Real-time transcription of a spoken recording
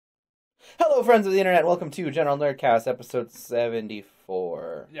Hello, friends of the internet. Welcome to General Nerdcast, episode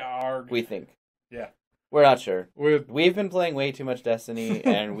 74. Yarg. We think. Yeah. We're not sure. With We've been playing way too much Destiny,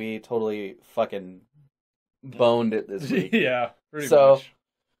 and we totally fucking boned it this week. yeah, pretty much.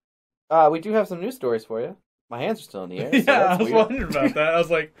 We do have some news stories for you. My hands are still in the air. So Yeah, that's I was weird. wondering about that. I was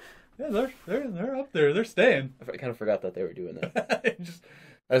like, yeah, they're up there. They're staying. I kind of forgot that they were doing that. Just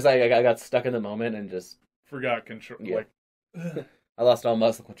I was like, I got stuck in the moment and just forgot control. Yeah. Like, I lost all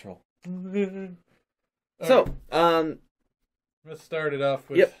muscle control. So, let's start it off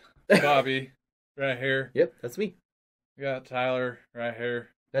with Yep. Bobby right here. Yep, that's me. We got Tyler right here,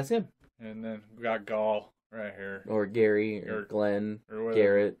 That's him. and then we got Gall right here. Or Gary, or Or- Glenn, Or whatever.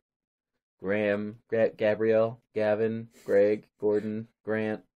 Garrett, Graham, Gabrielle, Gavin, Greg, Gordon,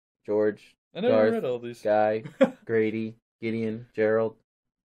 Grant, George, I never Garth, read all these. Guy, Grady, Gideon,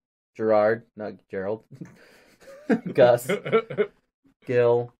 Gerard, not Gerald, Gus,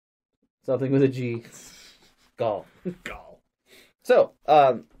 Gil, something with a G, Gall. Gall. So,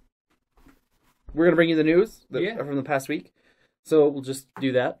 we're going to bring you the news Yeah. from the past week. So we'll just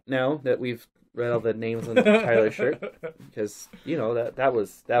do that now that we've read all the names on Tyler's shirt. Because, you know, that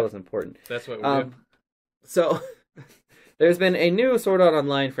was important. That's what we do. So, there's been a new Sword Art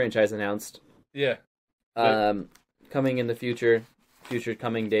Online franchise announced. Yeah. Coming in the future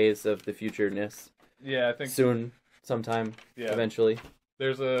coming days of the futureness. Yeah, I think Soon, sometime, yeah. eventually.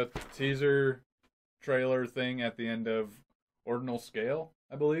 There's a teaser trailer thing at the end of Ordinal Scale,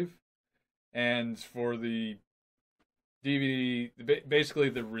 I believe. And for the DVD, basically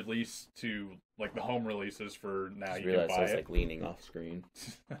the release to, like, the home releases for now, Just you can realized I buy was it. like leaning off screen.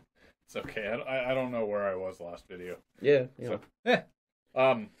 It's okay. I don't know where I was last video. Yeah, you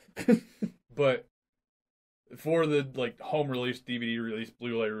So, but for the, like, home release, DVD release,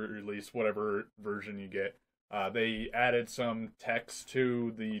 Blu-ray release, whatever version you get, they added some text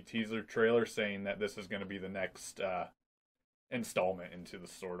to the teaser trailer saying that this is going to be the next installment into the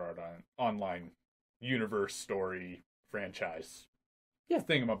Sword Art Online universe story franchise. Yeah.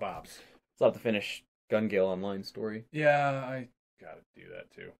 Still Thingamabobs. have to finish Gun Gale Online story. Yeah, I gotta do that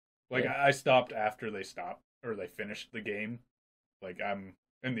too. Like, Yeah. I stopped after they finished the game. Like, I'm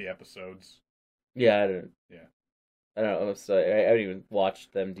in the episodes. Yeah, I don't. Yeah. I don't know. So I haven't even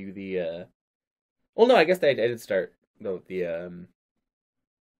watched them do the. Well, no, I guess I did start the.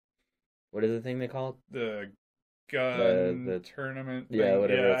 What is the thing they call it? The gun The tournament. yeah, thing.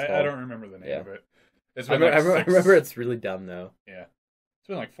 whatever Yeah, it's I called. don't remember the name Yeah. of it. It's I been like remember it's really dumb though. Yeah, it's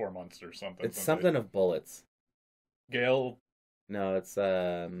been like 4 months or something. It's since something of bullets. Gale No, it's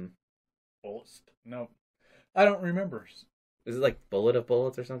Bullets. No, I don't remember. Is it like Bullet of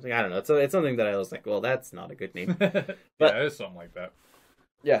Bullets or something? I don't know. It's something that I was like, well, that's not a good name. But yeah, it's something like that.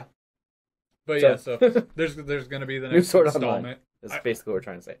 Yeah, But So- yeah, so there's gonna be the New next Sword Art installment. that's I- basically what we're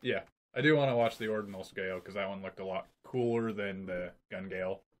trying to say. Yeah, I do want to watch the Ordinal Scale because that one looked a lot cooler than the Gun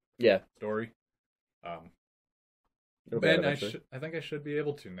Gale Yeah, story. it'll be out And eventually. I think I should be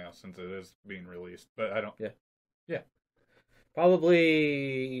able to now since it is being released. But I don't.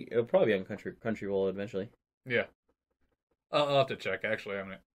 Probably it'll probably be on Crunchyroll eventually. Yeah, I'll have to check. Actually, I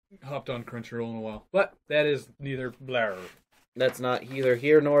haven't hopped on Crunchyroll in a while. But that is neither blar. That's not either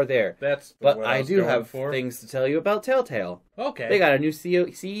here nor there. That's But what I was do going have for. things to tell you about Telltale. Okay. They got a new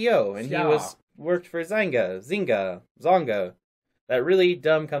CEO, and Yeah. he worked for Zonga, that really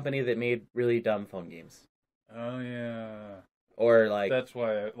dumb company that made really dumb phone games, Oh yeah. or like That's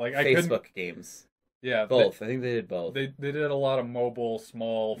why I couldn't. Facebook games. Yeah, Both. I think they did both. They did a lot of mobile,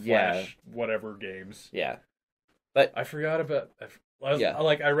 small, Yeah. flash, whatever games. Yeah, I forgot about. Yeah.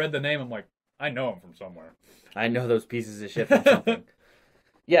 I read the name. I'm like, I know him from somewhere. I know those pieces of shit from something.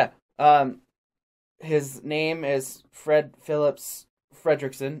 Yeah. His name is Fred Phillips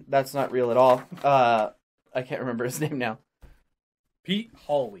Fredrickson. That's not real at all. I can't remember his name now. Pete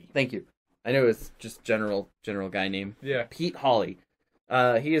Hawley. Thank you. I know it's just general guy name. Yeah. Pete Hawley.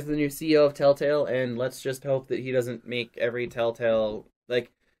 He is the new CEO of Telltale, and let's just hope that he doesn't make every Telltale,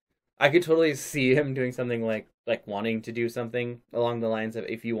 like, I could totally see him doing something like wanting to do something along the lines of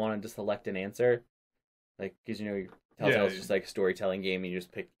if you wanted to select an answer, like, because Telltale's Yeah. just like a storytelling game, and you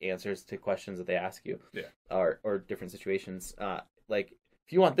just pick answers to questions that they ask you, Yeah. or different situations. Like,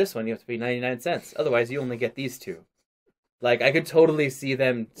 if you want this one, you have to pay 99 cents. Otherwise, you only get these two. Like, I could totally see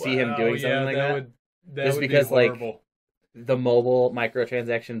him doing something like that. That Just would because, be like, horrible. The mobile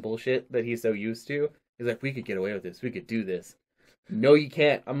microtransaction bullshit that he's so used to. He's like, we could get away with this. We could do this. No, you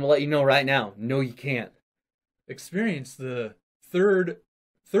can't. I'm gonna let you know right now. No, you can't. Experience the third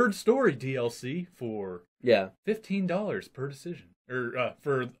story DLC for Yeah, $15 per decision, or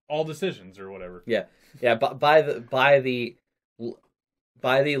for all decisions or whatever. yeah. But by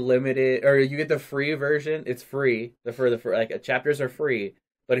buy the limited, or you get the free version. It's free. Like chapters are free,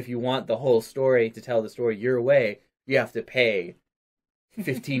 but if you want the whole story to tell the story your way, you have to pay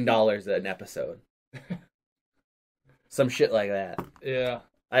 $15 an episode. Some shit like that. Yeah.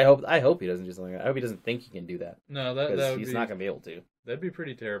 I hope he doesn't do something like that. I hope he doesn't think he can do that. No, that because would he's be, not gonna be able to. That'd be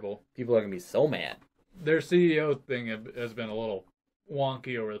pretty terrible. People are gonna be so mad. Their CEO thing has been a little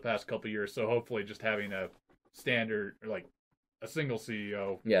wonky over the past couple of years, so hopefully just having a standard, or like a single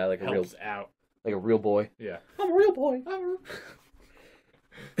CEO, yeah, like helps out. Like a real boy. Yeah, I'm a real boy.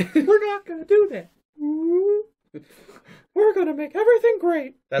 We're not gonna do that. We're gonna make everything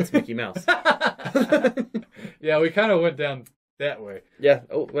great. That's Mickey Mouse. Yeah, we kind of went down that way. Yeah.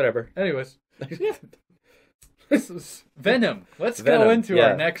 Oh, whatever. Anyways, this is Venom. Let's go into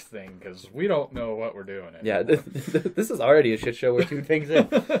our next thing because we don't know what we're doing. Yeah, this is already a shit show. We're 2 things in.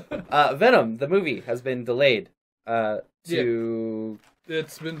 Venom, the movie, has been delayed. It's been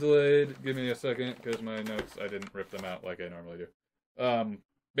delayed. Give me a second because my notes, I didn't rip them out like I normally do.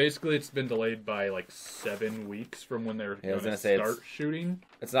 Basically, it's been delayed by like 7 weeks from when they're going to start shooting.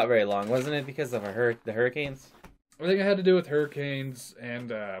 It's not very long, wasn't it? Because of the hurricanes. I think it had to do with hurricanes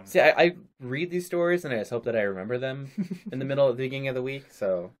and. See, I read these stories and I just hope that I remember them in the beginning of the week.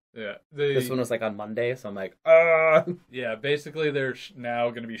 So yeah, this one was like on Monday, so I'm like, yeah. Basically, they're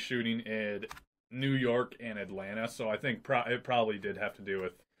now going to be shooting in New York and Atlanta. So I think it probably did have to do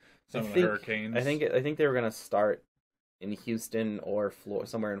with some of the hurricanes. I think they were going to start in Houston or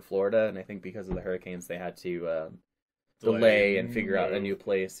somewhere in Florida, and I think because of the hurricanes, they had to delay and figure out a new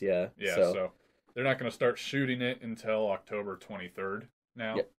place. Yeah. Yeah. So they're not going to start shooting it until October 23rd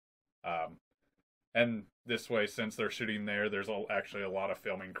now. Yep. And this way, since they're shooting there, there's actually a lot of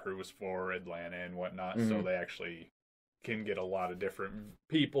filming crews for Atlanta and whatnot, so they actually can get a lot of different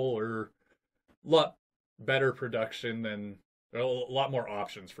people or a lot better production than a lot more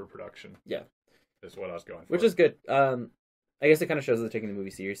options for production. Yeah. Is what I was going for. Which is good. I guess it kind of shows that they're taking the movie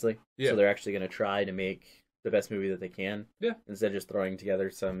seriously. Yeah. So they're actually going to try to make the best movie that they can. Yeah. Instead of just throwing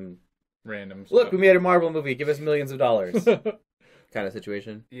together some random stuff. Look, we made a Marvel movie. Give us millions of dollars. kind of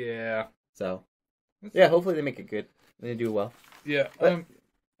situation. Yeah. So, yeah, hopefully they make it good. They do well. Yeah. But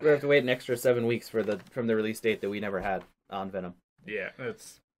we have to wait an extra 7 weeks from the release date that we never had on Venom. Yeah,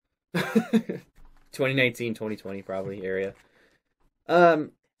 that's 2019, 2020 probably area.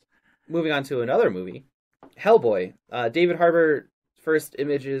 Moving on to another movie, Hellboy. David Harbour, first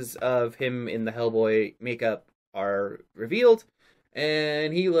images of him in the Hellboy makeup are revealed,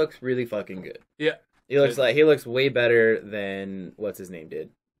 and he looks really fucking good. Yeah. He looks way better than what's his name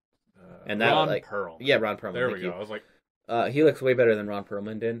did. And that Ron Perlman. Yeah, Ron Perlman. There we go. I was like, he looks way better than Ron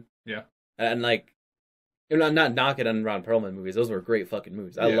Perlman did. Yeah. And like, I'm not knocking on Ron Perlman movies. Those were great fucking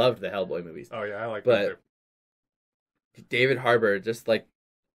movies. I loved the Hellboy movies. Oh yeah, I like that too. David Harbour just like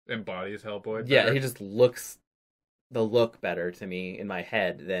embodies Hellboy. Yeah, he just looks the look better to me in my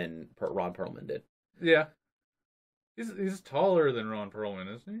head than Ron Perlman did. Yeah. He's taller than Ron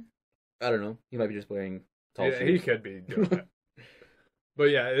Perlman, isn't he? I don't know. He might be just wearing tall shoes. He could be doing that. But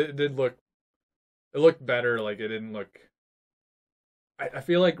yeah, it looked better. Like, it didn't look... I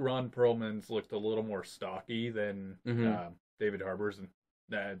feel like Ron Perlman's looked a little more stocky than David Harbour's,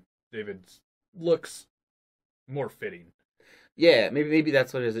 and David's looks more fitting. Yeah, maybe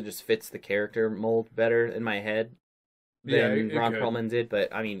that's what it is. It just fits the character mold better in my head than Ron Perlman did.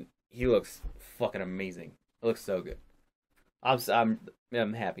 But I mean, he looks fucking amazing. It looks so good.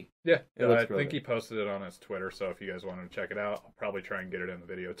 I'm happy. Yeah, I think he posted it on his Twitter. So if you guys want to check it out, I'll probably try and get it in the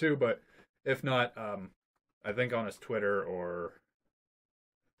video too. But if not, I think on his Twitter or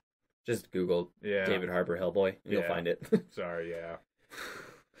just Google David Harbour Hellboy. You'll find it. Sorry, yeah.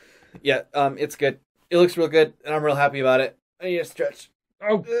 Yeah, it's good. It looks real good, and I'm real happy about it. I need to stretch.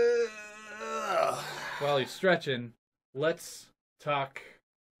 Oh. While he's stretching, let's talk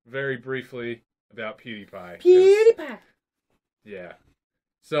very briefly about PewDiePie. PewDiePie. Yeah.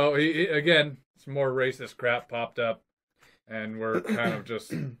 So he again, some more racist crap popped up, and we're kind of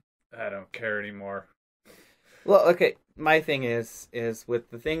just, I don't care anymore. Well, okay. My thing is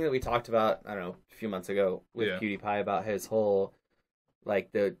with the thing that we talked about, I don't know, a few months ago with PewDiePie about his whole,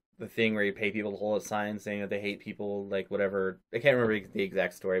 like the thing where you pay people to hold a sign saying that they hate people, like whatever. I can't remember the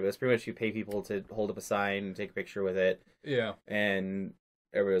exact story, but it's pretty much you pay people to hold up a sign and take a picture with it. Yeah. And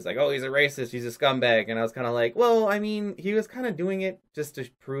everybody was like, oh, he's a racist, he's a scumbag. And I was kind of like, well, I mean, he was kind of doing it just to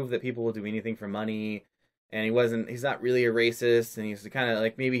prove that people will do anything for money. And he's not really a racist. And he's kind of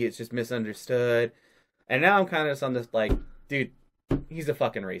like, maybe it's just misunderstood. And now I'm kind of just on this like, dude, he's a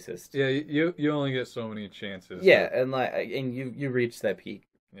fucking racist. Yeah, you only get so many chances. Yeah, and you reach that peak.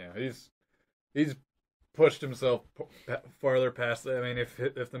 Yeah, he's pushed himself farther past. I mean,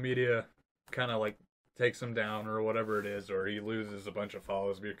 if the media kind of like takes him down or whatever it is, or he loses a bunch of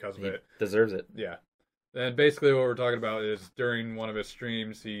follows because of it, deserves it. yeah. And basically, what we're talking about is during one of his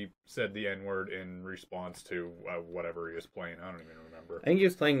streams, he said the N-word in response to whatever he was playing. I don't even remember. I think he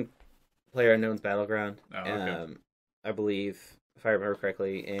was playing PlayerUnknown's Battleground. Oh, okay. I believe, if I remember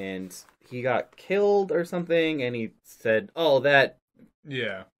correctly, and he got killed or something, and he said, "Oh, that."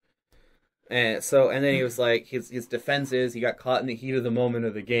 Yeah. And then he was like, his defense is he got caught in the heat of the moment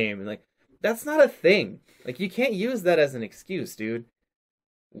of the game, and like, that's not a thing. Like, you can't use that as an excuse, dude.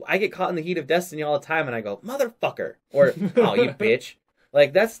 I get caught in the heat of Destiny all the time, and I go, "Motherfucker," or "Oh, you bitch."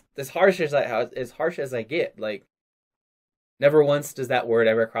 Like, that's as harsh as I get. Like, never once does that word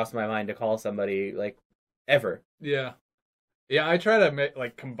ever cross my mind to call somebody, like, ever. Yeah. Yeah, I try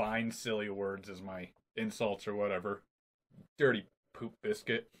to combine silly words as my insults or whatever. Dirty poop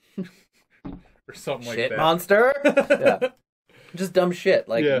biscuit. Or something like that. Shit monster? Yeah. Just dumb shit.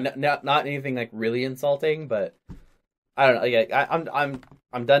 Like, yeah. Not anything, like, really insulting, but I don't know. Yeah,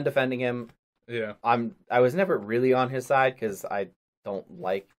 I'm done defending him. Yeah. I was never really on his side because I don't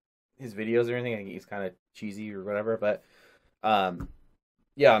like his videos or anything. I think he's kind of cheesy or whatever, but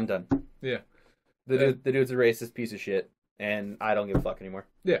yeah, I'm done. Yeah. The dude's a racist piece of shit, and I don't give a fuck anymore.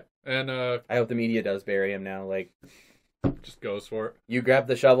 Yeah. And I hope the media does bury him now. Like, just goes for it. You grabbed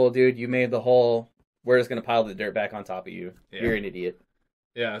the shovel, dude. You made the hole. We're just gonna pile the dirt back on top of you. Yeah. You're an idiot.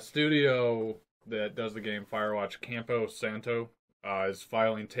 Yeah, studio that does the game Firewatch, Campo Santo, is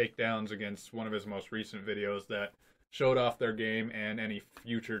filing takedowns against one of his most recent videos that showed off their game and any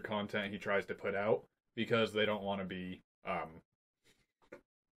future content he tries to put out because they don't want to be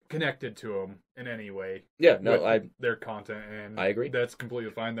connected to him in any way. Yeah, no, their content, and I agree. That's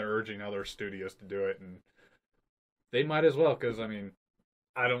completely fine. They're urging other studios to do it, and they might as well because I mean,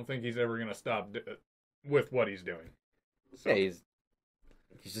 I don't think he's ever gonna stop with what he's doing. So. Yeah, he's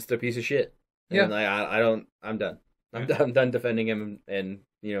just a piece of shit. Yeah, and I don't. I'm done. I'm done defending him, and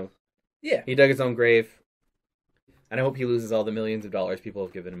you know, yeah, he dug his own grave, and I hope he loses all the millions of dollars people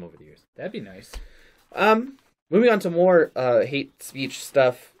have given him over the years. That'd be nice. Moving on to more hate speech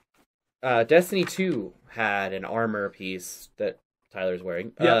stuff. Destiny 2 had an armor piece that Tyler's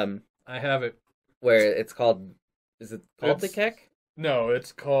wearing. Yeah, I have it. Where it's called. Is it called the Keck? No,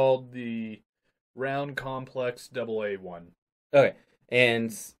 it's called the Round Complex AA1. Okay.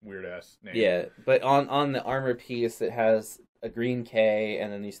 And weird ass name. Yeah, but on the armor piece it has a green K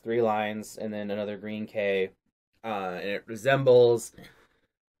and then these 3 lines and then another green K. And it resembles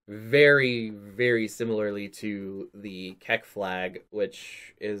very, very similarly to the Keck flag,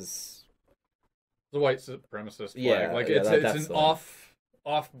 which is the white supremacist flag. Yeah, like yeah, it's an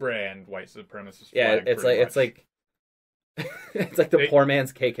off-brand white supremacist flag. Yeah, it's like it's like the poor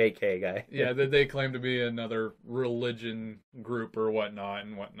man's KKK guy. Yeah, they claim to be another religion group or whatnot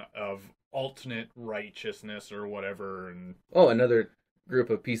of alternate righteousness or whatever, and another group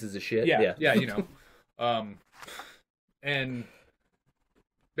of pieces of shit. Yeah, you know, and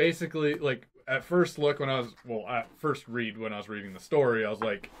basically, like at first look when I was reading the story, I was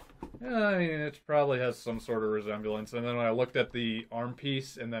like, I mean, it probably has some sort of resemblance, and then when I looked at the arm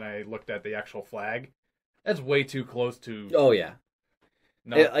piece and then I looked at the actual flag. That's way too close to. Oh yeah,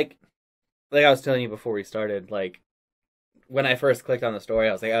 like I was telling you before we started. Like when I first clicked on the story,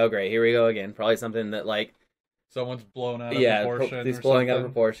 I was like, "Oh great, here we go again." Probably something that like someone's blown out of proportion. He's blowing out of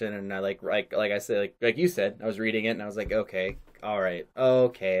proportion, and I like I said, like you said, I was reading it and I was like, "Okay, all right,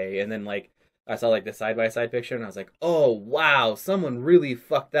 okay," and then like I saw like the side by side picture and I was like, "Oh wow, someone really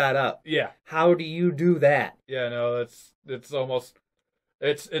fucked that up." Yeah. How do you do that? Yeah, no, it's almost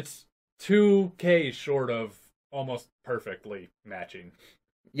it's 2K short of almost perfectly matching.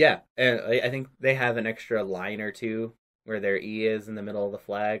 Yeah, and I think they have an extra line or two where their E is in the middle of the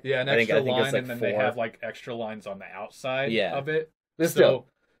flag. Yeah, I think line, and then 4. They have like extra lines on the outside of it. But so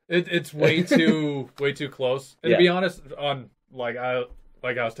it's way too close. And to be honest, on like I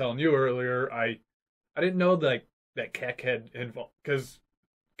was telling you earlier, I didn't know that Keck had involved because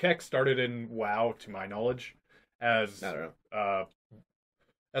Keck started in WoW, to my knowledge, as I don't know.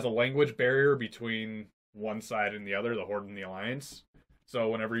 As a language barrier between one side and the other, the Horde and the Alliance. So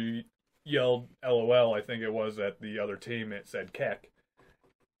whenever you yelled LOL, I think it was at the other team, it said Keck.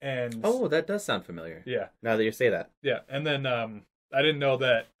 And that does sound familiar. Yeah. Now that you say that. Yeah, and then I didn't know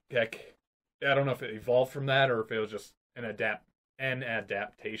that Keck. I don't know if it evolved from that or if it was just an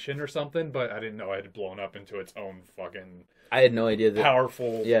adaptation or something, but I didn't know it had blown up into its own fucking. I had no idea that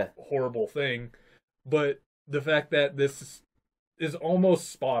powerful, horrible thing. But the fact that this is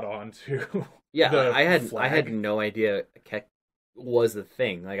almost spot on to I had no idea Keck was a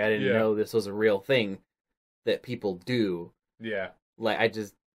thing. Like I didn't know this was a real thing that people do. Yeah. Like,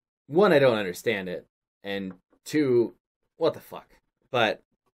 one, I don't understand it, and two, what the fuck? But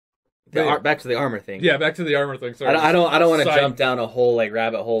back to the armor thing. Yeah, back to the armor thing. Sorry, I don't want to jump down a whole like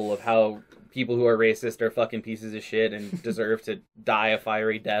rabbit hole of how people who are racist are fucking pieces of shit and deserve to die a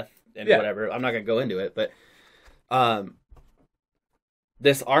fiery death and whatever. I'm not gonna go into it, but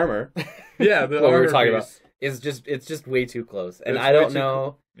this armor, yeah, the what armor we were talking piece. about is just way too close, and It's I way don't too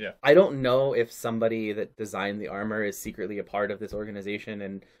know. Yeah. I don't know if somebody that designed the armor is secretly a part of this organization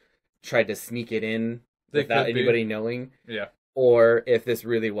and tried to sneak it in without anybody knowing. Yeah. Or if this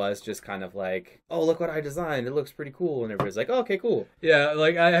really was just kind of like, oh, look what I designed. It looks pretty cool. And everybody's like, oh, okay, cool. Yeah,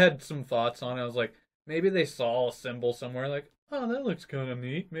 like I had some thoughts on it. I was like, maybe they saw a symbol somewhere like, oh, that looks kind of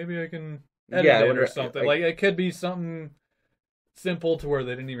neat. Maybe I can edit it or something. Like, it could be something simple to where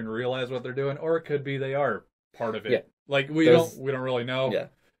they didn't even realize what they're doing. Or it could be they are part of it. Yeah. Like, we don't really know. Yeah.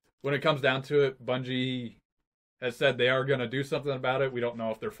 When it comes down to it, Bungie has said they are going to do something about it. We don't know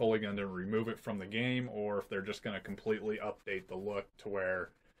if they're fully going to remove it from the game or if they're just going to completely update the look to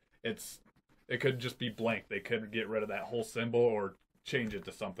where it could just be blank. They could get rid of that whole symbol or change it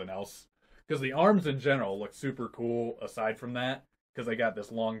to something else. Because the arms in general look super cool aside from that, because they got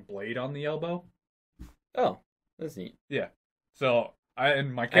this long blade on the elbow. Oh, that's neat. Yeah. So,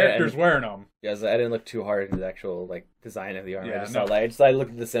 my character's wearing them. Yeah, so I didn't look too hard into the actual like design of the armor. Yeah, I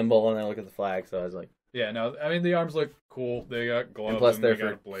looked at the symbol and then I looked at the flag, so I was like, yeah, no, I mean, the arms look cool. They got gloves and plus and they're they got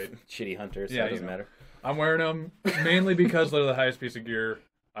for a blade. shitty hunters, so Yeah, it doesn't matter. I'm wearing them mainly because they're the highest piece of gear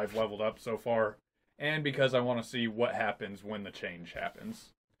I've leveled up so far, and because I want to see what happens when the change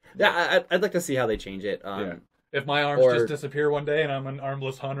happens. Yeah, I'd like to see how they change it. If my arms just disappear one day and I'm an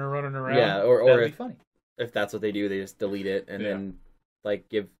armless hunter running around, or that'd be funny. If that's what they do, they just delete it and then like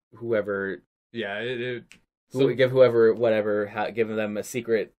give whoever. Yeah, give whoever whatever, give them a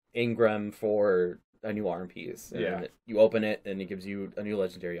secret engram for a new arm piece. And you open it and it gives you a new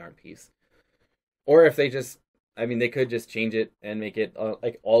legendary arm piece. Or if they they could just change it and make it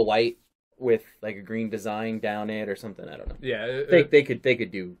like all white with like a green design down it or something. I don't know. Yeah, they could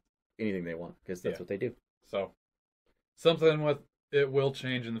do anything they want because that's what they do. So something with it will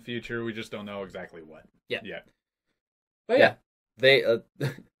change in the future. We just don't know exactly what. Yeah. But yeah, they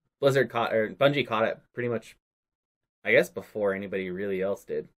Bungie caught it pretty much, I guess, before anybody really else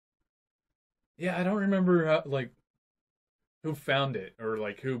did. Yeah, I don't remember how, who found it or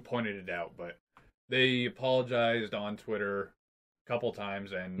who pointed it out, but they apologized on Twitter a couple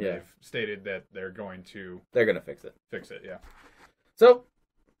times and they've stated that they're going to fix it. Yeah. So,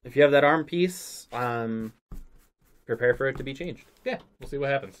 if you have that arm piece, prepare for it to be changed. Yeah, we'll see what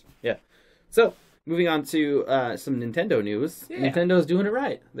happens. Yeah. So, moving on to some Nintendo news. Yeah. Nintendo's doing it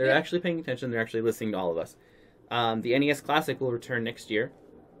right. They're actually paying attention. They're actually listening to all of us. The NES Classic will return next year.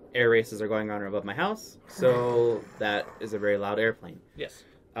 Air races are going on above my house, so that is a very loud airplane. Yes.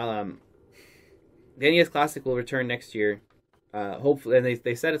 The NES Classic will return next year. Hopefully, and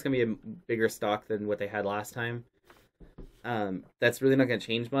they said it's going to be a bigger stock than what they had last time. That's really not going to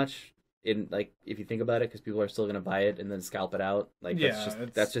change much if you think about it, because people are still going to buy it and then scalp it out.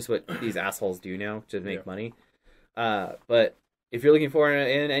 That's just what these assholes do now to make money. But if you're looking for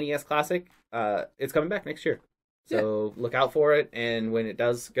an NES Classic, it's coming back next year. So look out for it, and when it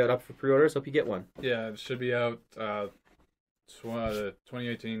does go up for pre-orders, hope you get one. Yeah, it should be out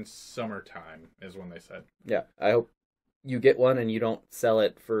 2018 summertime is when they said. Yeah, I hope you get one and you don't sell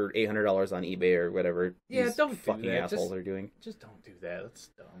it for $800 on eBay or whatever. Yeah, don't fucking do that. Assholes are doing. Just don't do that. That's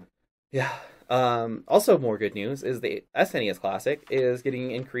dumb. Yeah. Also, more good news is the SNES Classic is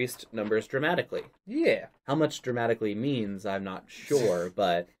getting increased numbers dramatically. Yeah. How much dramatically means, I'm not sure,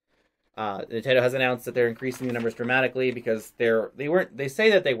 but Nintendo has announced that they're increasing the numbers dramatically because they say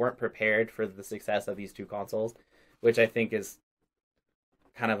that they weren't prepared for the success of these two consoles, which I think is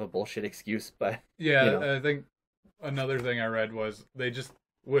kind of a bullshit excuse. But yeah, I think another thing I read was they just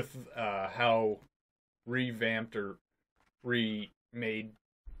with how revamped or remade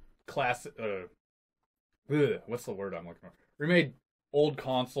classic what's the word I'm looking for? Remade old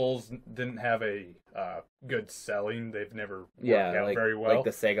consoles didn't have a good selling. They've never worked out very well. Like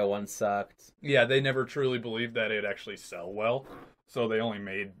the Sega one sucked. Yeah, they never truly believed that it'd actually sell well. So they only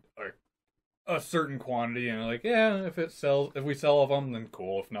made a certain quantity and if it sells, if we sell of them, then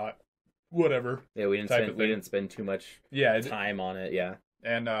cool. If not, whatever. Yeah, we didn't spend too much time on it. Yeah,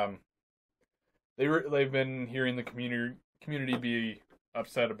 and they've been hearing the community be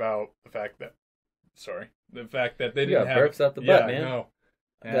upset about the fact that they didn't have burps out the butt, man. No.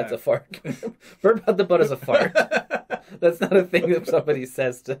 That's a fart. Burp out the butt is a fart. That's not a thing that somebody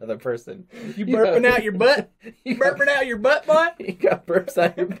says to another person. You burping out your butt? You burping out your butt, boy? You got burps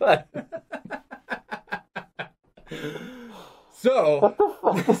out your butt. So,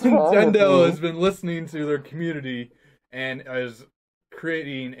 Nintendo has been listening to their community and is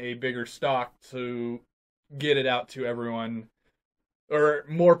creating a bigger stock to get it out to everyone, or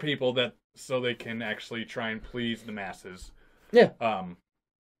more people, that so they can actually try and please the masses. Yeah.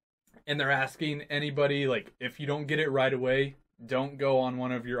 And they're asking anybody, like, if you don't get it right away, don't go on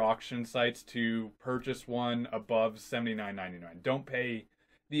one of your auction sites to purchase one above $79.99. Don't pay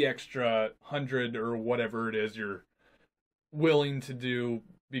the extra 100 or whatever it is you're willing to do,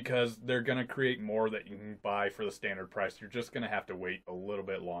 because they're going to create more that you can buy for the standard price. You're just going to have to wait a little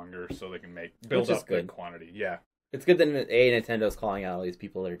bit longer so they can build up good quantity. Yeah. It's good that Nintendo's calling out all these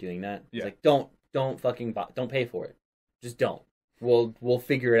people that are doing that. It's like, don't pay for it. Just don't. We'll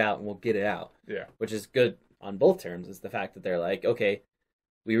figure it out and we'll get it out. Yeah. Which is good on both terms, is the fact that they're like, okay,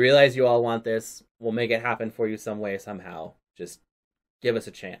 we realize you all want this. We'll make it happen for you some way, somehow. Just give us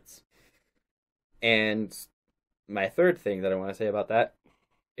a chance. And my third thing that I want to say about that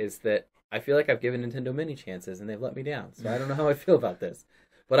is that I feel like I've given Nintendo many chances and they've let me down. So I don't know how I feel about this.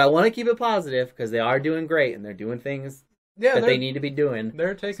 But I want to keep it positive because they are doing great and they're doing things that they need to be doing.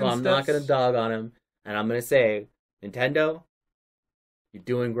 They're taking So I'm not going to dog on them. And I'm going to say, Nintendo, you're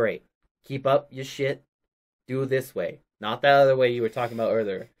doing great. Keep up your shit. Do this way. Not that other way you were talking about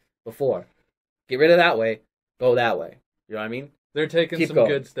earlier, before. Get rid of that way. Go that way. You know what I mean? They're taking some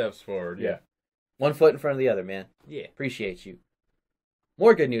good steps forward. Yeah. One foot in front of the other, man. Yeah. Appreciate you.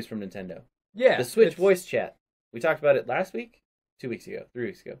 More good news from Nintendo. Yeah. The Switch voice chat. We talked about it last week? 2 weeks ago? 3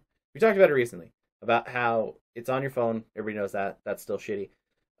 weeks ago? We talked about it recently. About how it's on your phone. Everybody knows that. That's still shitty.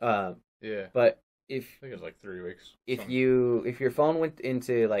 Yeah. But I think it was like 3 weeks. If your phone went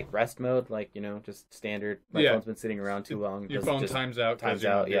into like rest mode, like, you know, just standard, my phone's been sitting around too long. Your phone times out because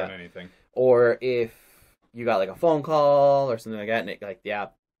you're not doing anything. Or if you got like a phone call or something like that, and it, like, the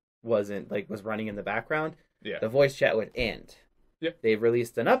app was running in the background, the voice chat would end. Yep. They've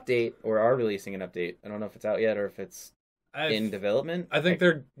released an update, or are releasing an update. I don't know if it's out yet or if it's in development. I think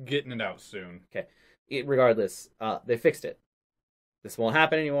they're getting it out soon. Okay. Regardless, they fixed it. This won't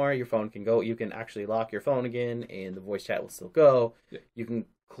happen anymore. Your phone can go. You can actually lock your phone again, and the voice chat will still go. Yeah. You can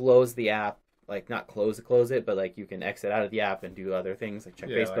close the app, like not close it, but like you can exit out of the app and do other things, like check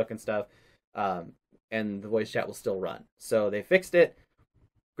Facebook and stuff. And the voice chat will still run. So they fixed it.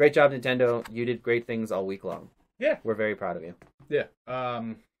 Great job, Nintendo. You did great things all week long. Yeah, we're very proud of you. Yeah.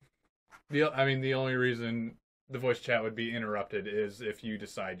 The only reason the voice chat would be interrupted is if you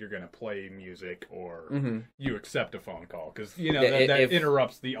decide you're going to play music or you accept a phone call, because that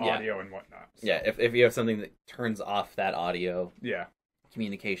interrupts the audio and whatnot. So. Yeah, if you have something that turns off that audio,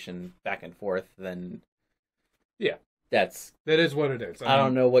 communication back and forth, then that is what it is. I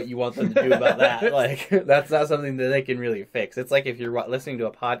don't know what you want them to do about that. Like, that's not something that they can really fix. It's like if you're listening to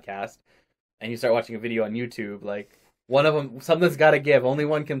a podcast and you start watching a video on YouTube, like one of them, something's got to give. Only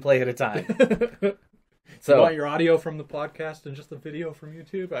one can play at a time. So you want your audio from the podcast and just the video from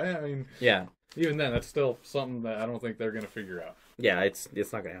YouTube? I mean, even then, that's still something that I don't think they're going to figure out. Yeah, it's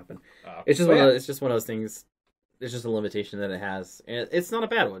not going to happen. It's just one of those things. It's just a limitation that it has, and it's not a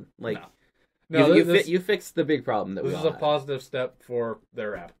bad one. Like, you fixed the big problem that we all had. This is a positive step for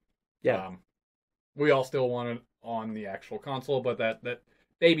their app. Yeah, we all still want it on the actual console, but that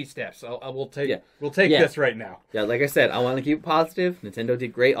baby steps. We'll take this right now. Yeah, like I said, I want to keep it positive. Nintendo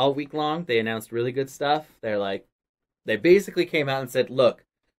did great all week long. They announced really good stuff. They basically came out and said, look,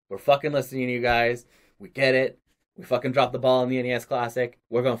 we're fucking listening to you guys. We get it. We fucking dropped the ball in the NES Classic.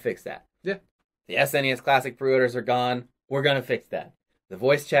 We're going to fix that. Yeah. The SNES Classic pre-orders are gone. We're going to fix that. The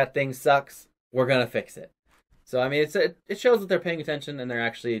voice chat thing sucks. We're going to fix it. So, I mean, it shows that they're paying attention and they're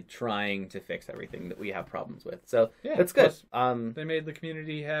actually trying to fix everything that we have problems with. So, that's good. They made the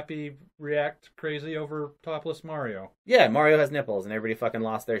community happy, react crazy over topless Mario. Yeah, Mario has nipples and everybody fucking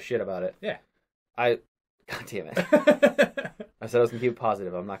lost their shit about it. Yeah. God damn it. I said I was going to keep it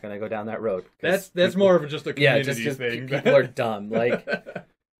positive. I'm not going to go down that road. That's more of just a community thing. People are dumb. Like,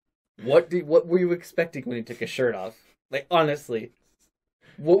 what were you expecting when he took his shirt off? Like, honestly,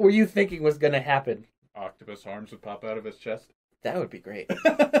 what were you thinking was going to happen? Octopus arms would pop out of his chest. That would be great.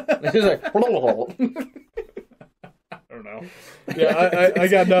 He's like, I don't know. Yeah, I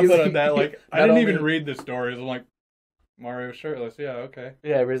got nothing on that. Like, I didn't even read the stories. I'm like, Mario shirtless. Yeah, okay.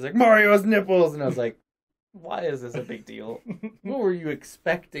 Yeah, everybody's like, Mario has nipples, and I was like, why is this a big deal? What were you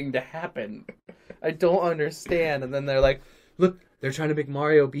expecting to happen? I don't understand. And then they're like, look, they're trying to make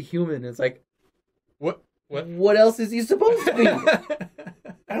Mario be human. It's like, what else is he supposed to be?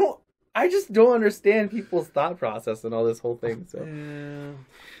 I just don't understand people's thought process and all this whole thing. So,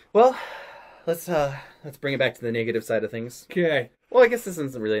 well, let's bring it back to the negative side of things. Okay. Well, I guess this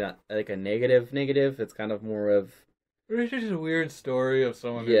isn't really not like a negative. It's kind of more of It's just a weird story of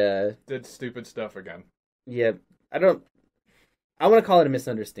someone who yeah, did stupid stuff again. yeah. I don't. I want to call it a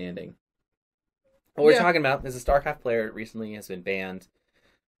misunderstanding. What we're Yeah. talking about is a StarCraft player recently has been banned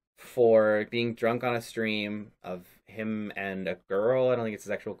for being drunk on a stream of him and a girl. I don't think it's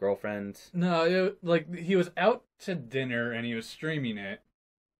his actual girlfriend. No, like he was out to dinner and he was streaming it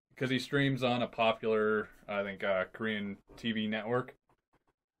because he streams on a popular, I think, Korean TV network.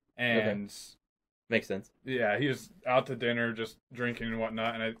 And Makes sense. yeah, he was out to dinner, just drinking and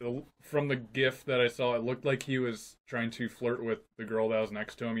whatnot. And from the GIF that I saw, it looked like he was trying to flirt with the girl that was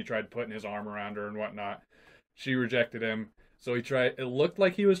next to him. He tried putting his arm around her and whatnot. She rejected him, so he tried. It looked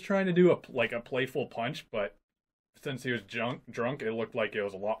like he was trying to do a playful punch, but since he was drunk, it looked like it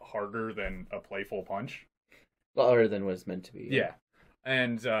was a lot harder than a playful punch. Well, other than what it's meant to be. Yeah,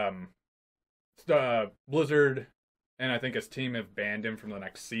 and Blizzard and I think his team have banned him from the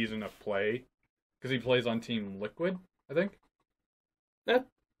next season of play because he plays on Team Liquid, I think. Yeah,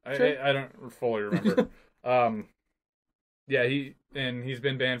 I don't fully remember. Yeah, he's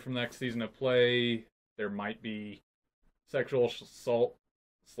been banned from the next season of play. There might be sexual assault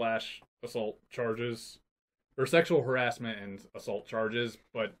 / assault charges, or sexual harassment and assault charges,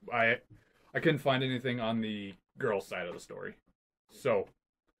 but I couldn't find anything on the girl side of the story. So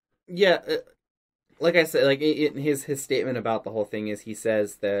yeah. Like I said, like his statement about the whole thing is he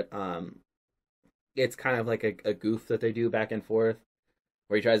says that it's kind of like a goof that they do back and forth,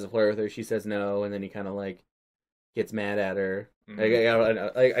 where he tries to flirt with her, she says no, and then he kind of like gets mad at her.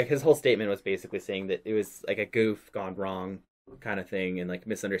 Like his whole statement was basically saying that it was like a goof gone wrong kind of thing, and like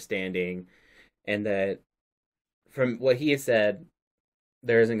misunderstanding, and that from what he has said,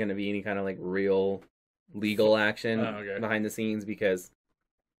 there isn't going to be any kind of like real legal action behind the scenes because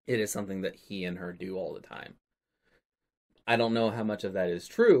it is something that he and her do all the time. I don't know how much of that is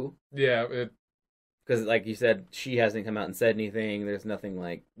true. Yeah, because like you said, she hasn't come out and said anything. There's nothing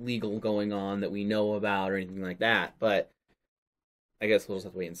like legal going on that we know about or anything like that. But I guess we'll just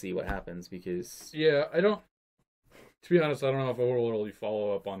have to wait and see what happens because yeah, I don't. To be honest, I don't know if we'll really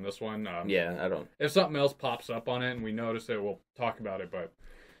follow up on this one. Yeah, I don't. If something else pops up on it and we notice it, we'll talk about it. But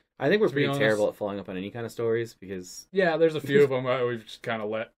I think we're pretty terrible at following up on any kind of stories because yeah, there's a few of them we've just kind of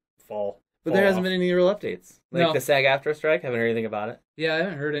let fall. But there hasn't been any real updates. Like the SAG-AFTRA strike, haven't heard anything about it. Yeah, I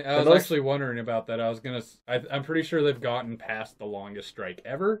haven't heard it. I was actually wondering about that. I'm pretty sure they've gotten past the longest strike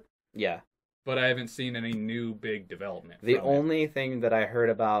ever. Yeah. But I haven't seen any new big development. The only thing that I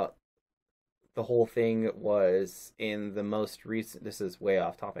heard about the whole thing was in the most recent, this is way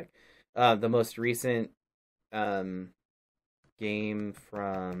off topic, the most recent game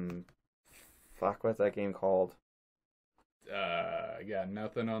from, what's that game called? I got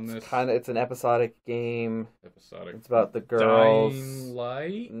nothing on this. It's an episodic game. Episodic. It's about the girls. Dying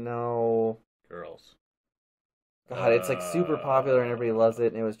Light? No. Girls. God, it's like super popular and everybody loves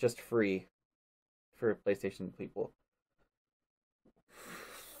it, and it was just free for PlayStation people.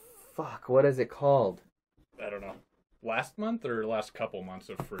 Fuck, what is it called? I don't know. Last month or last couple months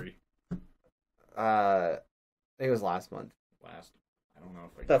of free? I think it was last month. I don't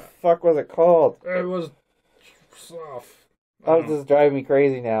know if the fuck was it called? It was soft. Oh, this is driving me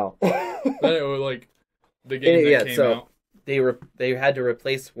crazy now. But it was like the game that came out. They had to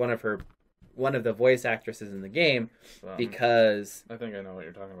replace one of the voice actresses in the game because I think I know what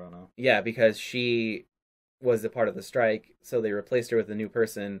you're talking about now. Yeah, because she was a part of the strike, so they replaced her with a new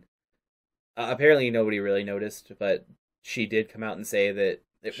person. Apparently, nobody really noticed, but she did come out and say that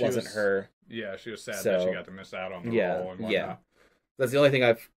it wasn't her. Yeah, she was sad that she got to miss out on the role and whatnot. Yeah, that's the only thing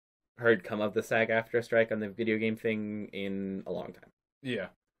I've heard come of the SAG-AFTRA strike on the video game thing in a long time. Yeah.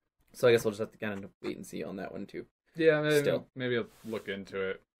 So I guess we'll just have to kind of wait and see on that one too. Yeah, maybe I'll look into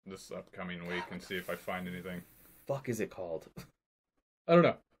it this upcoming week and see if I find anything. Fuck is it called? I don't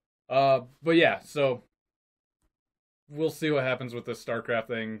know. But yeah, so we'll see what happens with this StarCraft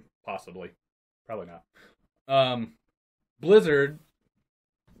thing. Possibly. Probably not. Blizzard,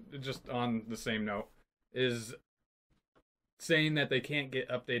 just on the same note, is saying that they can't get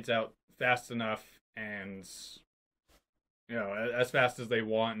updates out fast enough and as fast as they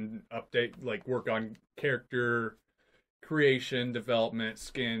want and work on character creation, development,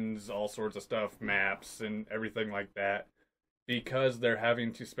 skins, all sorts of stuff, maps and everything like that, because they're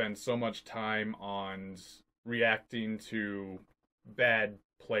having to spend so much time on reacting to bad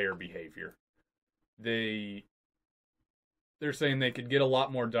player behavior. They're saying they could get a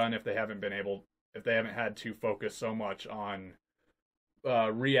lot more done if they haven't had to focus so much on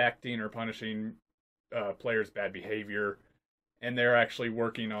reacting or punishing players' bad behavior, and they're actually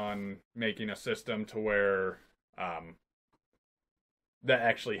working on making a system to where that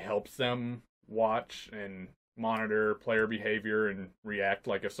actually helps them watch and monitor player behavior and react.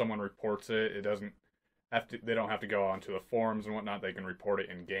 Like if someone reports it, it doesn't have to. They don't have to go onto the forums and whatnot. They can report it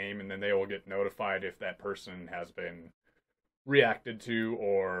in game, and then they will get notified if that person has been reacted to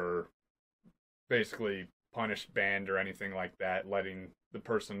or basically punished, banned, or anything like that, letting the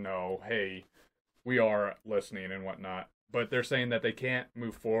person know, hey, we are listening and whatnot. But they're saying that they can't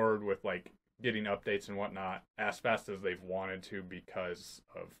move forward with like getting updates and whatnot as fast as they've wanted to because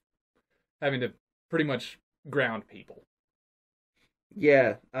of having to pretty much ground people.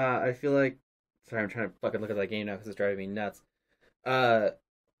 Yeah, I feel like... Sorry, I'm trying to fucking look at that game now because it's driving me nuts. I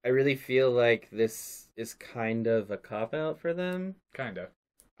really feel like this is kind of a cop-out for them. Kinda.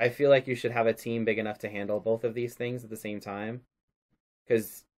 I feel like you should have a team big enough to handle both of these things at the same time.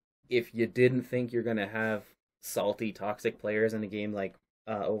 Because if you didn't think you're going to have salty, toxic players in a game like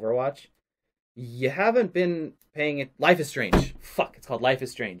Overwatch, you haven't been paying it. Life is Strange. Fuck, it's called Life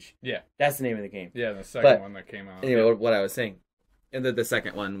is Strange. Yeah. That's the name of the game. Yeah, the second one that came out. Anyway, what I was saying. And the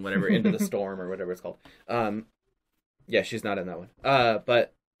second one, whatever, Into the Storm or whatever it's called. Yeah, she's not in that one.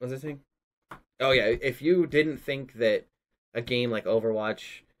 But, what was I saying? Oh yeah, if you didn't think that a game like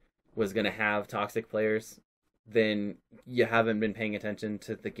Overwatch was going to have toxic players, then you haven't been paying attention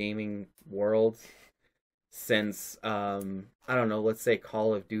to the gaming world since, I don't know, let's say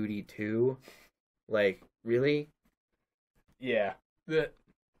Call of Duty 2. Like, really? Yeah. I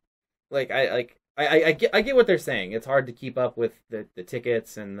get what they're saying. It's hard to keep up with the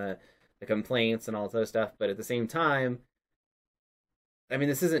tickets and the complaints and all this other stuff, but at the same time, I mean,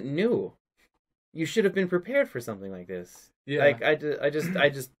 this isn't new. You should have been prepared for something like this. Yeah. Like, I just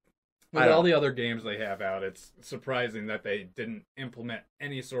with all the other games they have out, it's surprising that they didn't implement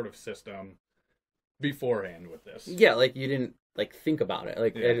any sort of system beforehand with this. Yeah, like you didn't like think about it.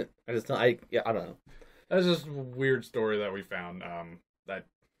 Like yeah. I don't know. That's just a weird story that we found. That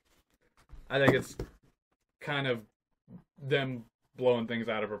I think it's kind of them blowing things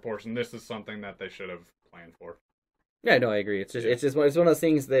out of proportion. This is something that they should have planned for. Yeah, no, I agree. It's one of those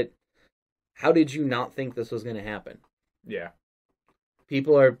things that, how did you not think this was going to happen? Yeah.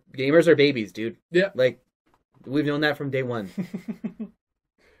 Gamers are babies, dude. Yeah. Like, we've known that from day one.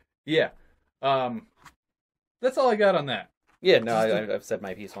 Yeah. That's all I got on that. Yeah, no, I've said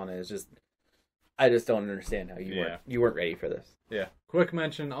my piece on it. It's just, I just don't understand how you weren't ready for this. Yeah. Quick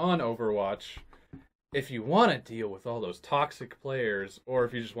mention on Overwatch. If you want to deal with all those toxic players, or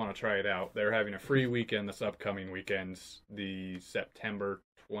if you just want to try it out, they're having a free weekend this upcoming weekend, the September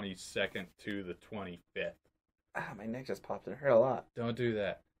 22nd to the 25th. Ah, my neck just popped. It hurt a lot. Don't do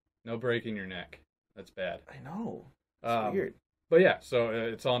that. No breaking your neck. That's bad. I know. It's weird. But yeah, so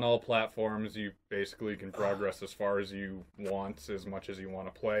it's on all platforms. You basically can progress as far as you want, as much as you want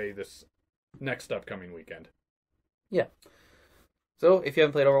to play this next upcoming weekend. Yeah. So if you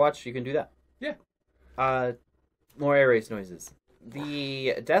haven't played Overwatch, you can do that. Yeah. More air race noises.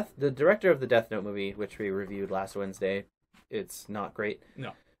 The director of the Death Note movie, which we reviewed last Wednesday, it's not great.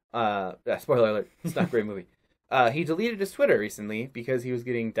 No. Spoiler alert, it's not a great movie. He deleted his Twitter recently because he was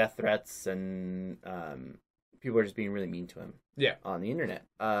getting death threats and people were just being really mean to him. Yeah. On the internet.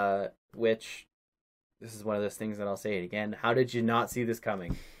 Which, this is one of those things that I'll say it again. How did you not see this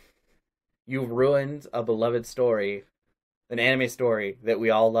coming? You ruined a beloved story, an anime story that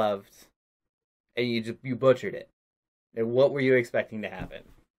we all loved, and you butchered it. And what were you expecting to happen?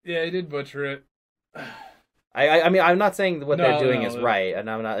 Yeah, he did butcher it. I mean, I'm not saying what they're doing is right, and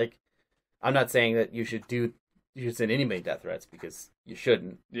I'm not saying that you should send anybody death threats because you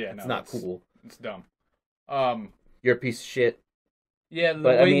shouldn't. Yeah, it's not cool. It's dumb. You're a piece of shit. Yeah, the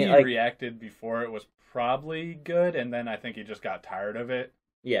way he reacted before it was probably good, and then I think he just got tired of it.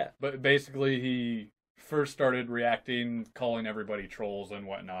 Yeah. But basically, he first started reacting, calling everybody trolls and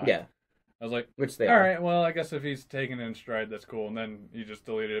whatnot. Yeah. I was like, which they all are. right, well, I guess if he's taking it in stride, that's cool. And then he just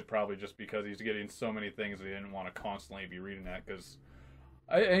deleted it probably just because he's getting so many things that he didn't want to constantly be reading that. Because,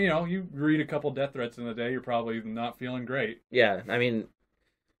 you read a couple death threats in a day, you're probably not feeling great. Yeah, I mean,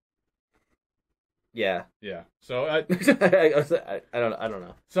 yeah. Yeah. So I don't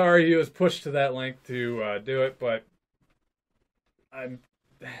know. Sorry, he was pushed to that length to do it, but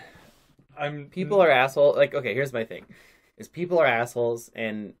people are assholes. Like, okay, here's my thing: is people are assholes,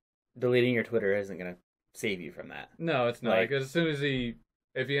 and deleting your Twitter isn't gonna save you from that. No, it's not. Because as soon as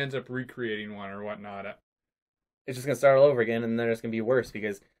if he ends up recreating one or whatnot, it's just gonna start all over again, and then it's gonna be worse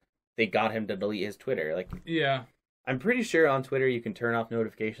because they got him to delete his Twitter. Like, yeah, I'm pretty sure on Twitter you can turn off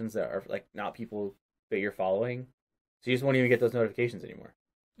notifications that are like not people that you're following, so you just won't even get those notifications anymore.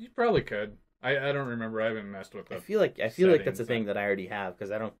 You probably could. I don't remember. I haven't messed with it. I feel like that's a thing that I already have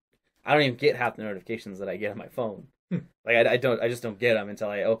because I don't even get half the notifications that I get on my phone. Like I just don't get them until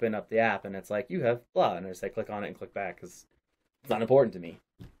I open up the app and it's like you have blah, and I just like click on it and click back because it's not important to me.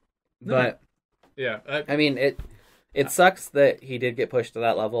 But yeah, I mean it sucks that he did get pushed to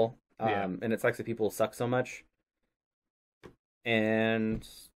that level, Yeah. and it sucks that people suck so much. And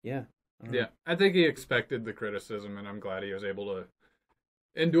yeah, yeah. I think he expected the criticism, and I'm glad he was able to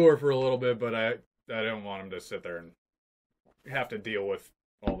endure for a little bit. But I don't want him to sit there and have to deal with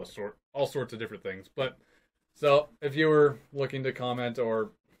all sorts of different things. But so if you were looking to comment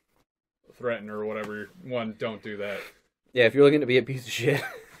or threaten or whatever, don't do that. Yeah, if you're looking to be a piece of shit.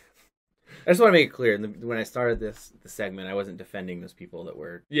 I just want to make it clear, when I started the segment, I wasn't defending those people that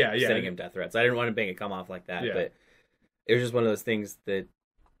were sending him death threats. I didn't want to make it come off like that, but it was just one of those things that,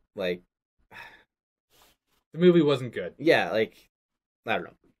 like... The movie wasn't good. Yeah, like, I don't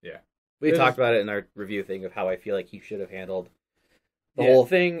know. Yeah. We talked about it in our review thing of how I feel like he should have handled the whole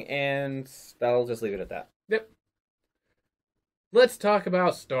thing, and I'll just leave it at that. Yep. Let's talk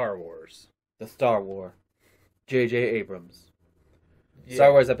about Star Wars. The Star War. J.J. Abrams. Yeah.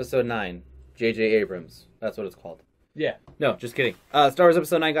 Star Wars Episode 9. J.J. Abrams. That's what it's called. Yeah. No, just kidding. Star Wars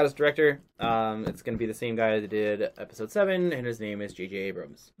Episode 9 got its director. It's going to be the same guy that did Episode 7, and his name is J.J.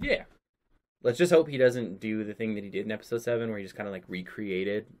 Abrams. Yeah. Let's just hope he doesn't do the thing that he did in Episode 7, where he just kind of, like,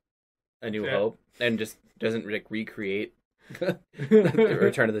 recreated A New Hope, and just doesn't, like, recreate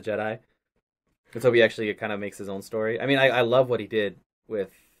Return of the Jedi. Let's hope he actually kind of makes his own story. I mean, I love what he did with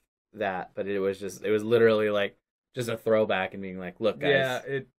that, but it was literally, like, just a throwback and being like, look, guys,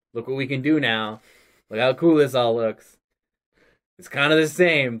 look what we can do now. Look how cool this all looks. It's kind of the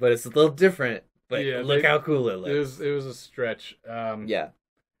same, but it's a little different. But look how cool it looks. It was a stretch. Yeah.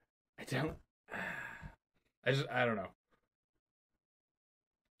 I don't know.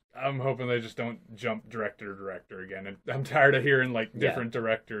 I'm hoping they just don't jump director to director again. And I'm tired of hearing, like, different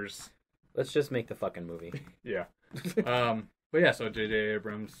directors. Let's just make the fucking movie. Yeah. But yeah, so J.J.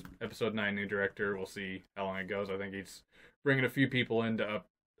 Abrams, Episode 9, new director. We'll see how long it goes. I think he's bringing a few people in to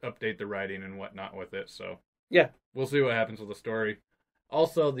update the writing and whatnot with it. So yeah, we'll see what happens with the story.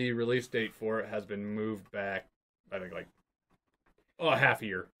 Also, the release date for it has been moved back, I think, like, a half a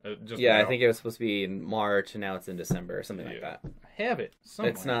year. I think it was supposed to be in March, and now it's in December or something like that. I have it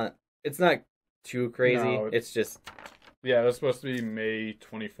somewhere. It's not too crazy. No, it's just... Yeah, it was supposed to be May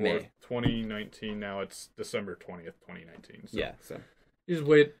 24th, 2019. Now it's December 20th, 2019. So yeah, so you just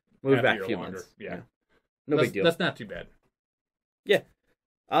wait. Move back a few months. Yeah. No big deal. That's not too bad. Yeah.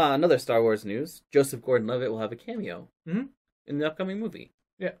 Another Star Wars news. Joseph Gordon-Levitt will have a cameo in the upcoming movie.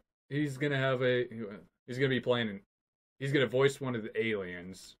 Yeah. He's going to be playing... He's going to voice one of the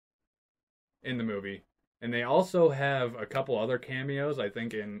aliens in the movie. And they also have a couple other cameos, I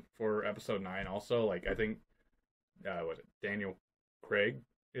think, for Episode 9 also. Like, I think... Daniel Craig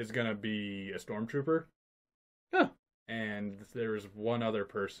is going to be a stormtrooper. Huh. And there's one other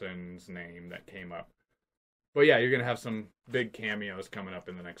person's name that came up. But yeah, you're going to have some big cameos coming up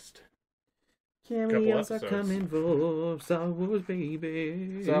in the next couple episodes. Are coming for Star Wars,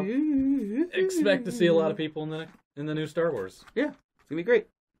 baby. So, expect to see a lot of people in the new Star Wars. Yeah, it's going to be great.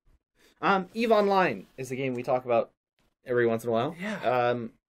 EVE Online is the game we talk about every once in a while. Yeah.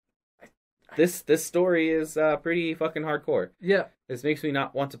 This story is pretty fucking hardcore. Yeah. This makes me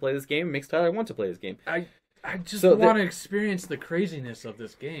not want to play this game. It makes Tyler want to play this game. I just want to experience the craziness of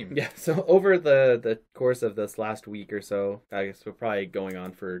this game. Yeah, so over the course of this last week or so, I guess we're probably going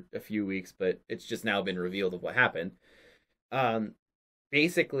on for a few weeks, but it's just now been revealed of what happened.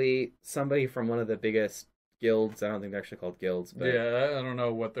 Basically, somebody from one of the biggest guilds, I don't think they're actually called guilds, but... Yeah, I don't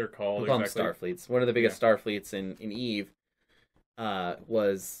know what they're called exactly. Starfleets. One of the biggest Starfleets in EVE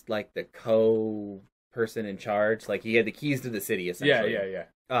was like the person in charge. Like he had the keys to the city essentially.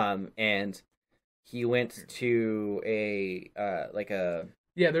 Yeah. And he went to a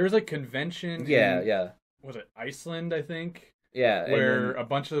there was a convention. Yeah. Was it Iceland? I think. Yeah, where a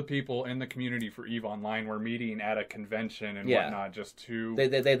bunch of the people in the community for EVE Online were meeting at a convention and whatnot, just to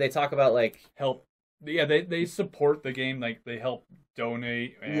they talk about like help. Yeah, they support the game. Like they help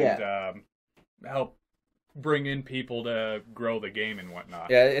donate and help bring in people to grow the game and whatnot.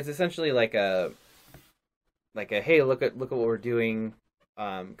 Yeah, it's essentially like a hey, look at what we're doing.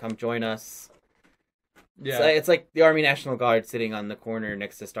 Come join us. Yeah, it's like the Army National Guard sitting on the corner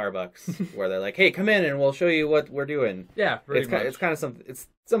next to Starbucks, where they're like, "Hey, come in and we'll show you what we're doing." Yeah, it's kind of something. It's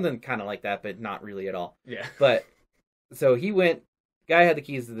something kind of like that, but not really at all. Yeah. But so he went. Guy had the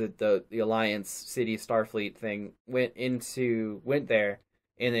keys to the Alliance City Starfleet thing. Went there.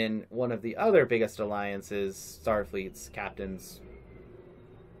 And then one of the other biggest alliances, Starfleet's captains.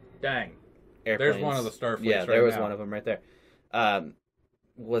 Dang. Airplanes. There's one of the Starfleets. Yeah, there was one of them right there.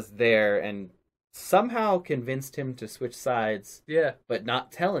 Was there, and somehow convinced him to switch sides, Yeah. but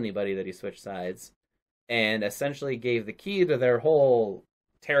not tell anybody that he switched sides, and essentially gave the key to their whole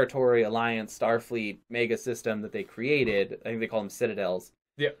territory, alliance, Starfleet, mega system that they created. I think they call them Citadels.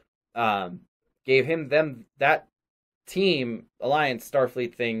 Yep. Gave them that team, alliance,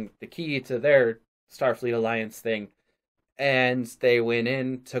 Starfleet thing, the key to their Starfleet alliance thing, and they went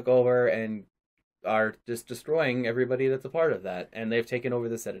in, took over, and are just destroying everybody that's a part of that, and they've taken over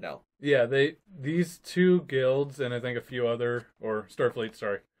the Citadel. Yeah, these two guilds and I think a few other, or Starfleet,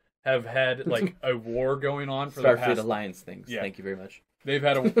 sorry, have had like a war going on for the Starfleet past... alliance things. Yeah. Thank you very much. They've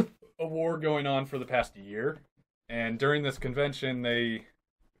had a war going on for the past year, and during this convention,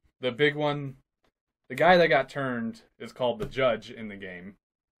 the big one, the guy that got turned is called the Judge in the game.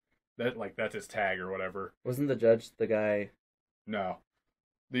 That's his tag or whatever. Wasn't the Judge the guy? No,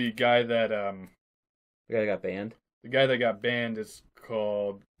 the guy that The guy that got banned? The guy that got banned is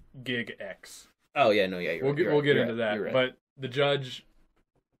called Gig X. Oh, yeah, no, yeah, We'll get into that. Right. But the Judge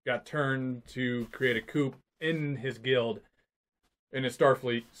got turned to create a coup in his guild, in his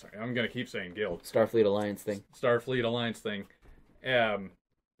Starfleet... Sorry, I'm going to keep saying guild. Starfleet Alliance thing. Starfleet Alliance thing. In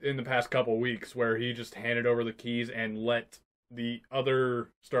the past couple weeks, where he just handed over the keys and let the other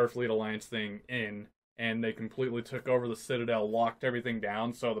Starfleet Alliance thing in, and they completely took over the Citadel, locked everything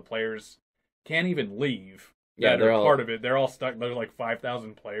down, so the players can't even leave. Yeah, they're all part of it. They're all stuck. There's like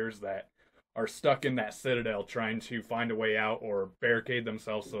 5,000 players that are stuck in that Citadel trying to find a way out or barricade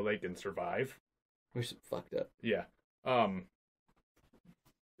themselves so they can survive. Which is fucked up. Yeah.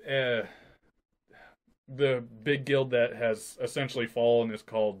 The big guild that has essentially fallen is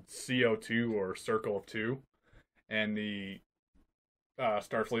called CO2 or Circle of Two, and the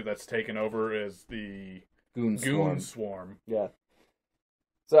Starfleet that's taken over is the Goon Swarm. Yeah.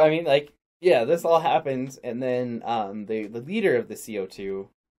 So I mean, like, yeah, this all happens, and then the leader of the CO2,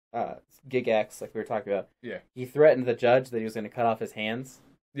 Gig X, like we were talking about, Yeah. he threatened the Judge that he was going to cut off his hands.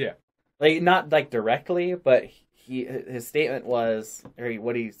 Yeah. Like, not like directly, but his statement was, or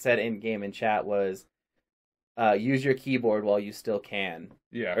what he said in game in chat was, use your keyboard while you still can.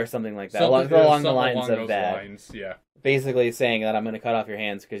 Yeah. Or something like that. Along the lines of that. Lines, yeah. Basically saying that I'm going to cut off your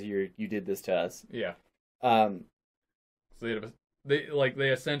hands because you did this to us. Yeah. So they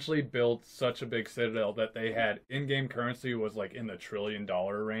essentially built such a big citadel that they had in-game currency was like in the $1 trillion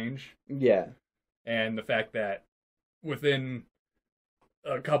range. Yeah. And the fact that within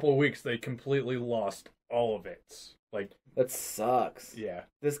a couple of weeks they completely lost all of it. Like, that sucks. Yeah.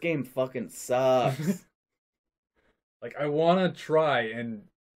 This game fucking sucks. Like, I want to try and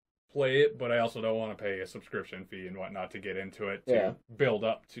play it, but I also don't want to pay a subscription fee and whatnot to get into it to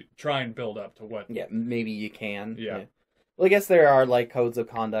try and build up to what. Yeah, maybe you can. Yeah. Well, I guess there are like codes of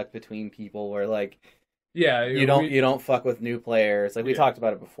conduct between people where like you don't fuck with new players. Like we talked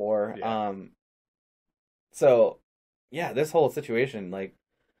about it before. Yeah. So yeah, this whole situation, like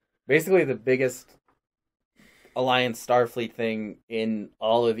basically the biggest Alliance Starfleet thing in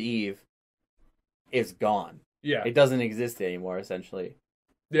all of EVE is gone. Yeah. It doesn't exist anymore, essentially.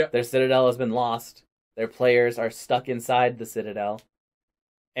 Yeah. Their Citadel has been lost. Their players are stuck inside the Citadel.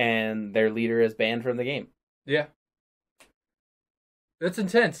 And their leader is banned from the game. Yeah. That's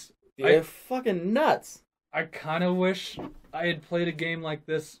intense. They're fucking nuts. I kind of wish I had played a game like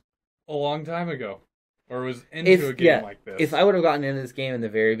this a long time ago. Or was into a game like this. If I would have gotten into this game in the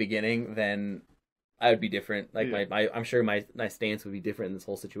very beginning, then I would be different. Like I'm sure my stance would be different in this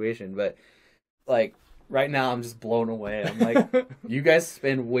whole situation. But like right now, I'm just blown away. I'm like, you guys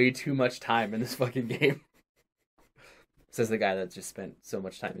spend way too much time in this fucking game. Says the guy that just spent so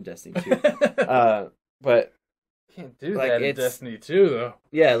much time in Destiny 2. But can't do like, that in Destiny 2, though.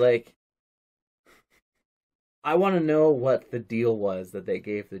 Yeah, like I want to know what the deal was that they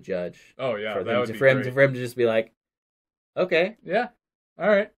gave the Judge. Oh yeah, for that would be for him great. for him to just be like, okay, yeah, all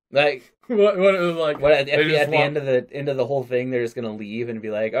right. Like what it was like? What at the end of the whole thing, they're just gonna leave and be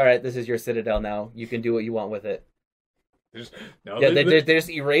like, all right, this is your Citadel now. You can do what you want with it. They just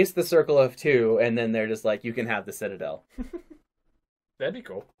erase the Circle of Two, and then they're just like, you can have the Citadel. That'd be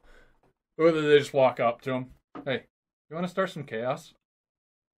cool. Or they just walk up to him. Hey, you want to start some chaos?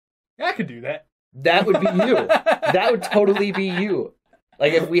 Yeah, I could do that. That would be you. That would totally be you.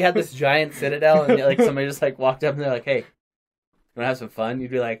 Like if we had this giant Citadel and like somebody just like walked up and they're like, "Hey, you want to have some fun?"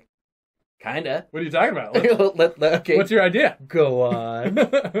 You'd be like, "Kinda." What are you talking about? Okay. What's your idea? Go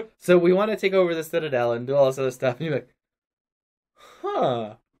on. So we want to take over the Citadel and do all this other stuff. And you're like,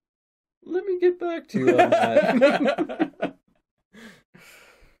 "Huh? Let me get back to you on that."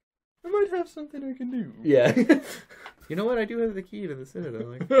 I might have something I can do. Yeah. You know what? I do have the key to the Citadel.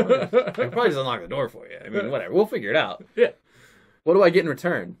 Like, I'll probably just unlock the door for you. I mean, whatever. We'll figure it out. Yeah. What do I get in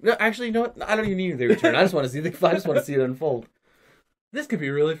return? No, actually, you know what? I don't even need the return. I just want to see it unfold. This could be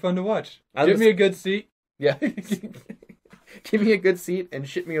really fun to watch. I'll Give just- me a good seat. Yeah. Give me a good seat and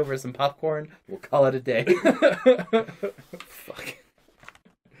ship me over some popcorn. We'll call it a day. Fuck.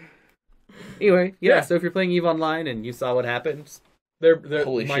 Anyway, Yeah. so if you're playing EVE Online and you saw what happened, There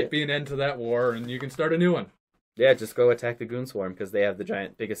Holy might shit. be an end to that war, and you can start a new one. yeah, just go attack the Goon Swarm because they have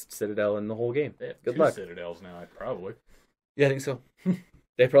the biggest citadel in the whole game. They have Good 2 luck. citadels now, probably. Yeah, I think so.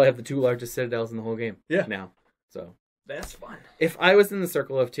 They probably have the 2 largest citadels in the whole game. Yeah. Now, so That's fun. if I was in the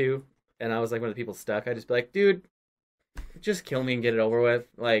circle of 2 and I was like one of the people stuck, I'd just be like, dude, just kill me and get it over with.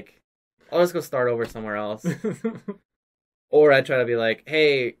 Like, I'll just go start over somewhere else. Or I'd try to be like,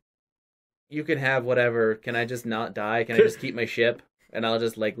 hey, you can have whatever. Can I just not die? Can I just keep my ship? And I'll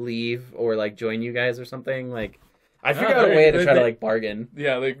just, like, leave or, like, join you guys or something. Like, I figure out a way to try to, like, bargain.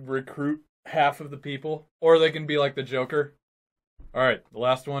 Yeah, they recruit half of the people, or they can be like the Joker. All right, the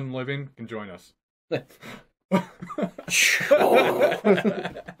last one living can join us.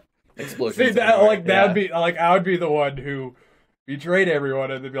 Explosions. See, that everywhere. like that'd be like I would be the one who betrayed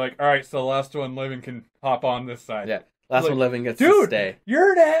everyone, and they'd be like, "All right, so the last one living can hop on this side." Yeah. Last Like, one living gets to Dude, stay.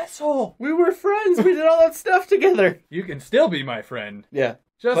 you're an asshole. We were friends. We did all that stuff together. You can still be my friend. Yeah.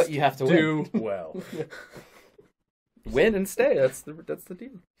 Just But you have to do well. Win and stay. That's the deal.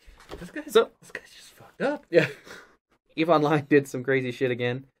 This guy's just fucked up. Yeah. EVE Online did some crazy shit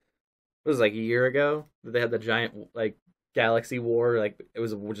again. It was like a year ago that they had the giant like galaxy war. Like it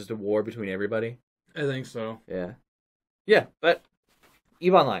was just a war between everybody. I think so. Yeah. Yeah, but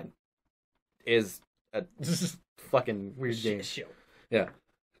EVE Online is a fucking weird game. Show. Yeah.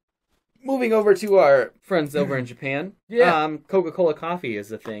 Moving over to our friends over in Japan. Yeah. Coca-Cola coffee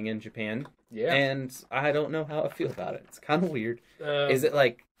is a thing in Japan. Yeah. And I don't know how I feel about it. It's kind of weird. Um, Is it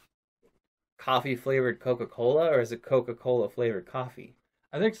like coffee flavored Coca-Cola or is it Coca-Cola flavored coffee?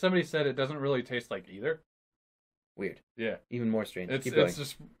 I think somebody said it doesn't really taste like either. Weird. Yeah. Even more strange. It's Keep going.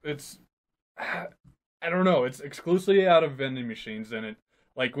 it's I don't know. It's exclusively out of vending machines, and it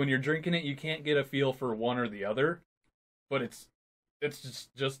like when you're drinking it, you can't get a feel for one or the other. But it's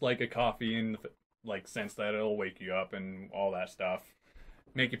just like a coffee in the like sense that it'll wake you up and all that stuff,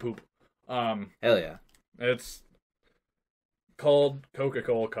 make you poop. Hell yeah. It's called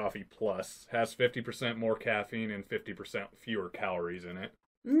Coca-Cola Coffee Plus. Has 50% more caffeine and 50% fewer calories in it.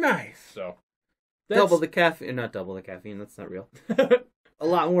 Nice. So Double the caffeine. Not double the caffeine. That's not real. A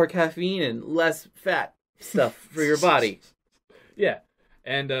lot more caffeine and less fat stuff for your body. Yeah,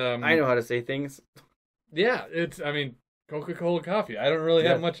 and I know how to say things. Yeah, I mean, Coca-Cola coffee. I don't really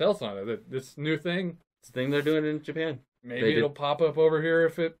have Yeah. much else on it. This new thing, It's the thing they're doing in Japan. maybe They did- it'll pop up over here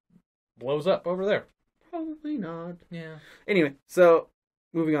if it blows up over there. Probably not. Yeah. Anyway, so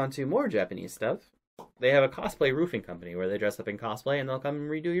moving on to more Japanese stuff. They have a cosplay roofing company where they dress up in cosplay and they'll come and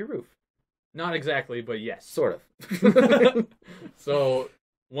redo your roof. Not exactly, but yes. Sort of. So,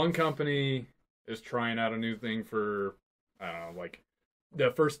 one company is trying out a new thing for, I don't know, like,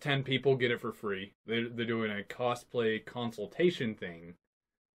 the first 10 people get it for free. They're doing a cosplay consultation thing.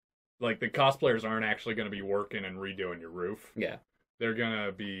 Like, the cosplayers aren't actually going to be working and redoing your roof. Yeah. They're going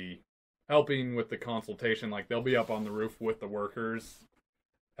to be helping with the consultation. Like, they'll be up on the roof with the workers,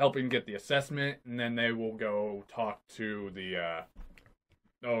 helping get the assessment, and then they will go talk to the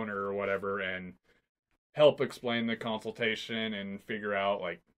owner or whatever and help explain the consultation and figure out,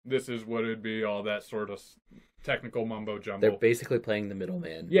 like, this is what it'd be, all that sort of technical mumbo jumbo. They're basically playing the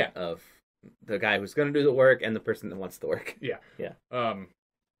middleman Yeah. of the guy who's going to do the work and the person that wants the work. Yeah. Yeah.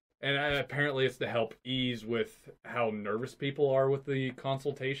 And apparently it's to help ease with how nervous people are with the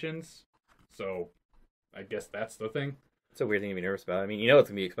consultations. So I guess that's the thing. It's a weird thing to be nervous about. I mean, you know it's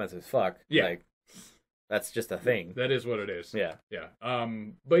going to be expensive as fuck. Yeah. Like, that's just a thing. That is what it is. Yeah. Yeah.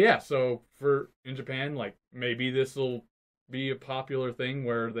 But yeah, so in Japan, like, maybe this will be a popular thing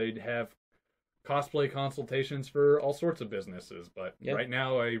where they'd have cosplay consultations for all sorts of businesses. But Yep. right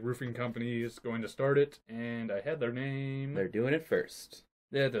now, a roofing company is going to start it, and I had their name. They're doing it first.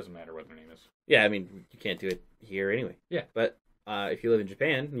 Yeah, it doesn't matter what their name is. Yeah, I mean, you can't do it here anyway. Yeah. But if you live in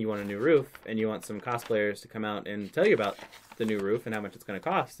Japan and you want a new roof and you want some cosplayers to come out and tell you about the new roof and how much it's going to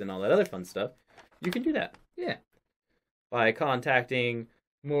cost and all that other fun stuff, you can do that. Yeah. By contacting...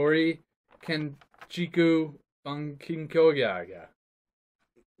 Mori Kenchiku Bankinkogyaga.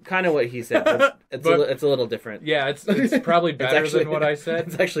 Kind of what he said. But it's a little different. Yeah, it's probably better than what I said.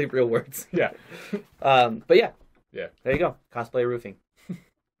 It's actually real words. Yeah. But yeah. Yeah. There you go. Cosplay roofing.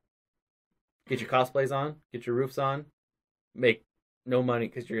 Get your cosplays on. Get your roofs on. Make no money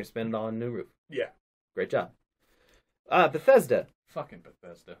because you're going to spend it all on a new roof. Yeah. Great job. Bethesda. Fucking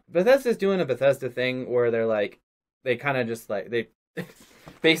Bethesda. Bethesda's doing a Bethesda thing where they're like, they kind of just like they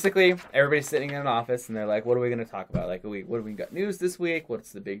basically everybody's sitting in an office and they're like, what are we going to talk about? Like, what do we got news this week?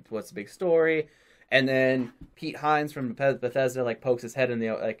 What's the big story? And then Pete Hines from Bethesda like pokes his head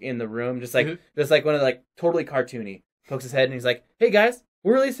in the room, just like one of the, like totally cartoony, pokes his head and he's like, hey guys,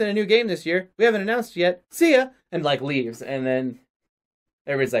 we're releasing a new game this year. We haven't announced yet. See ya, and like leaves. And then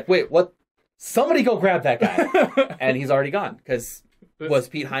everybody's like, wait, what? Somebody go grab that guy. And he's already gone because. Was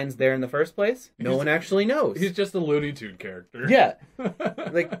Pete Hines there in the first place? No one actually knows. He's just a Looney Tune character. Yeah.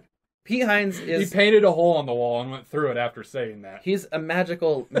 Like, Pete Hines is... He painted a hole on the wall and went through it after saying that. He's a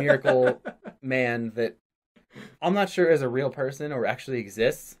magical miracle man that I'm not sure is a real person or actually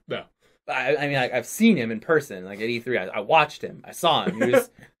exists. No. I mean, I've seen him in person, like at E3. I watched him. I saw him.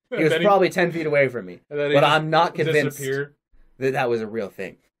 He was probably 10 feet away from me. But I'm not convinced that was a real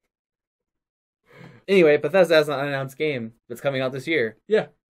thing. Anyway, Bethesda has an unannounced game that's coming out this year. Yeah.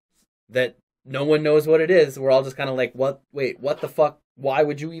 That no one knows what it is. We're all just kind of like, what? Wait, what the fuck? Why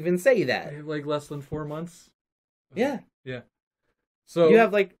would you even say that? Like less than 4 months? Yeah. Yeah. So you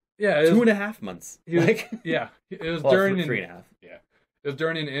have like 2.5 months. It was, like, yeah. It was during 3.5. Yeah. It was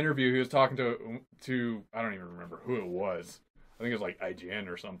during an interview. He was talking to I don't even remember who it was. I think it was like IGN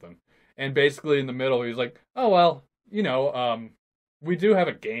or something. And basically in the middle, he was like, oh, well, we do have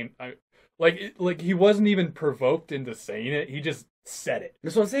a game. Like he wasn't even provoked into saying it. He just said it.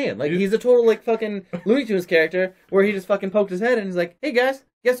 That's what I'm saying. Like, he's a total, like, fucking Looney Tunes character where he just fucking poked his head and he's like, hey, guys,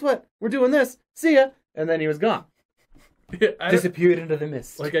 guess what? We're doing this. See ya. And then he was gone. Yeah, disappeared into the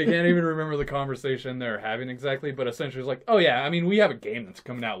mist. Like, I can't even remember the conversation they're having exactly, but essentially it was like, oh, yeah, I mean, we have a game that's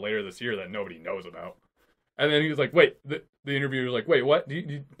coming out later this year that nobody knows about. And then he was like, wait, the interviewer was like, wait, what?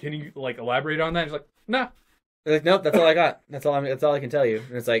 Can you, like, elaborate on that? And he's like, nah. They're like, nope, that's all I got. That's all I can tell you.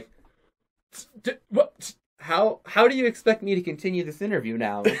 And it's like, what? How do you expect me to continue this interview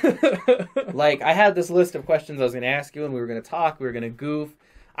now? Like, I had this list of questions I was going to ask you, and we were going to talk, we were going to goof.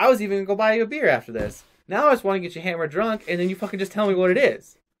 I was even going to go buy you a beer after this. Now I just want to get you hammered drunk, and then you fucking just tell me what it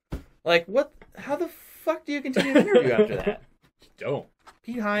is. Like, what? How the fuck do you continue the interview after that? Don't.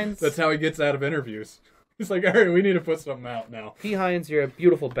 Pete Hines. That's how he gets out of interviews. He's like, all right, we need to put something out now. Pete Hines, you're a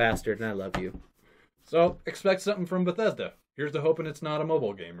beautiful bastard, and I love you. So, expect something from Bethesda. Here's to hoping it's not a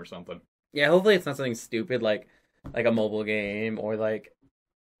mobile game or something. Yeah, hopefully it's not something stupid like a mobile game or like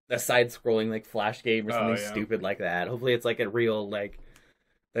a side-scrolling like Flash game or something stupid like that. Hopefully it's like a real like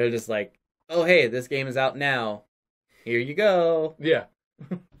they're just like, oh hey, this game is out now. Here you go. Yeah.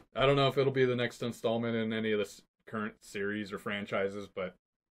 I don't know if it'll be the next installment in any of the current series or franchises, but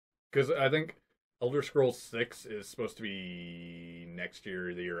because I think Elder Scrolls 6 is supposed to be next year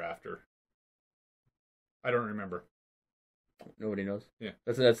or the year after. I don't remember. Nobody knows. Yeah.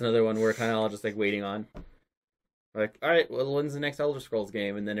 That's another one we're kind of all just like waiting on. Like, all right, well, when's the next Elder Scrolls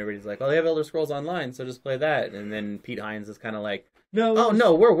game? And then everybody's like, oh, they have Elder Scrolls Online, so just play that. And then Pete Hines is kind of like, no,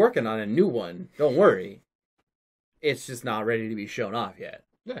 we're working on a new one. Don't worry. It's just not ready to be shown off yet.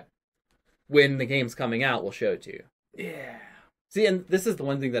 Yeah. When the game's coming out, we'll show it to you. Yeah. See, and this is the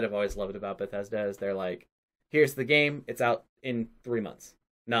one thing that I've always loved about Bethesda is they're like, here's the game, it's out in 3 months.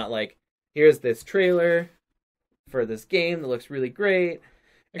 Not like, here's this trailer for this game that looks really great,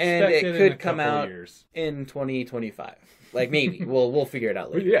 and it could come out in 2025. Like, maybe. we'll figure it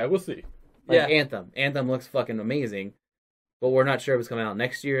out later. Yeah, we'll see. Like Anthem. Anthem looks fucking amazing, but we're not sure if it's coming out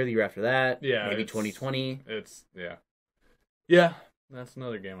next year, the year after that. Yeah. Maybe 2020. Yeah, that's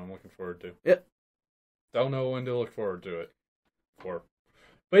another game I'm looking forward to. Yep. Don't know when to look forward to it for.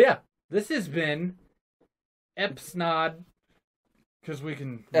 But yeah, this has been Epsnod. Because we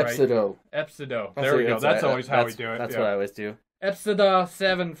can Epsido. There we go. That's always how we do it. That's what I always do. Epsido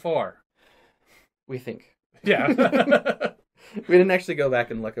 7-4. We think. Yeah. We didn't actually go back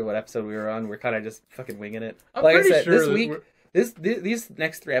and look at what episode we were on. We're kind of just fucking winging it. I'm like I said, this week, these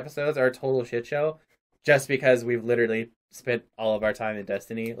next 3 episodes are a total shit show. Just because we've literally spent all of our time in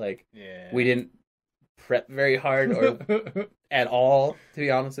Destiny. Like, we didn't prep very hard or at all, to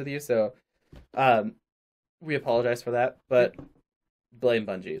be honest with you. So, we apologize for that. But blame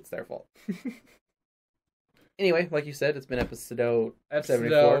Bungie. It's their fault. Anyway, like you said, it's been episode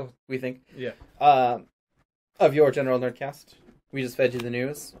 74, we think. Yeah. Of your General Nerdcast. We just fed you the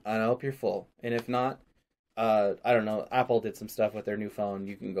news. I hope you're full. And if not, I don't know. Apple did some stuff with their new phone.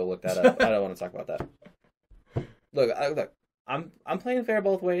 You can go look that up. I don't want to talk about that. Look. I'm playing fair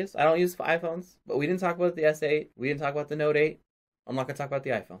both ways. I don't use iPhones, but we didn't talk about the S8. We didn't talk about the Note 8. I'm not going to talk about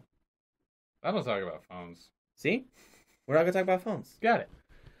the iPhone. I don't talk about phones. See? We're not going to talk about phones. Got it.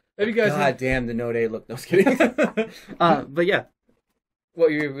 If you guys God damn, the Note 8 look. No, I was kidding. But yeah.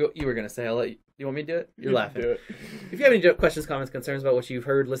 What you were going to say, I'll let you. You want me to do it? You're laughing. Do it. If you have any questions, comments, concerns about what you've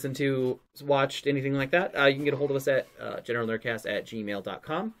heard, listened to, watched, anything like that, you can get a hold of us at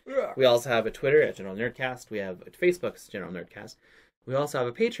generalnerdcast@gmail.com. We also have a Twitter at General Nerdcast. We have a Facebook's General Nerdcast. We also have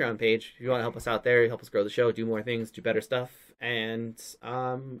a Patreon page. If you want to help us out there, help us grow the show, do more things, do better stuff, and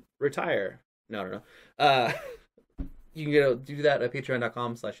retire. No, I don't know. You can do that at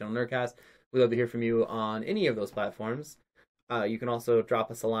patreon.com/GeneralNerdcast. We'd love to hear from you on any of those platforms. You can also drop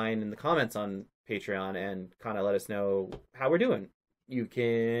us a line in the comments on Patreon and kind of let us know how we're doing. You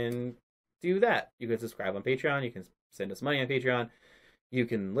can do that. You can subscribe on Patreon. You can send us money on Patreon. You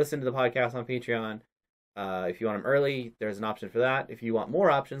can listen to the podcast on Patreon. If you want them early, there's an option for that. If you want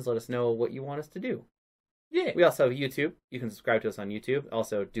more options, let us know what you want us to do. Yeah. We also have YouTube. You can subscribe to us on YouTube.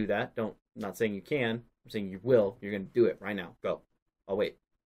 Also do that. I'm not saying you can. I'm saying you will. You're going to do it right now. Go. I'll wait.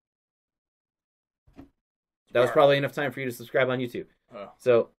 That was probably enough time for you to subscribe on YouTube. Oh.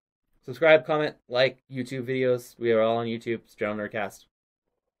 So, subscribe, comment, like YouTube videos. We are all on YouTube. It's General Nerdcast.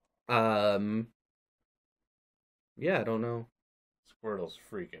 Yeah, I don't know. Squirtle's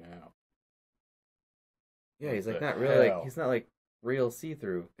freaking out. Yeah, he's What like the not really. hell? He's not like real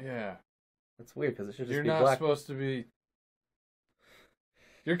see-through. Yeah. That's weird because it should just You're be not black. supposed to be.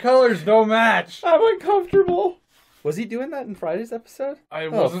 Your colors don't match. I'm uncomfortable. Was he doing that in Friday's episode? I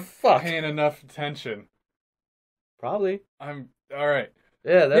wasn't fuck. paying enough attention. Probably. I'm all right.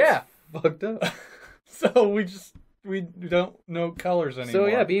 Yeah, that's fucked up. So we don't know colors anymore. So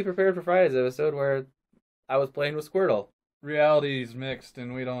yeah, be prepared for Friday's episode where I was playing with Squirtle. Reality's mixed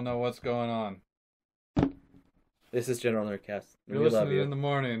and we don't know what's going on. This is General Nerdcast. You're We love listening you. in the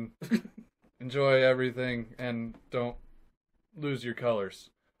morning. Enjoy everything and don't lose your colors.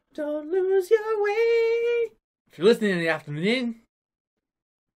 Don't lose your way. If you're listening in the afternoon,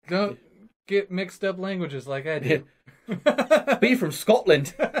 don't get mixed up languages like I did. Be from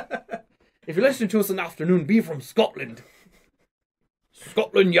Scotland. If you're listening to us in the afternoon, be from Scotland.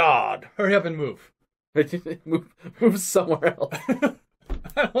 Scotland Yard. Hurry up and move. move somewhere else.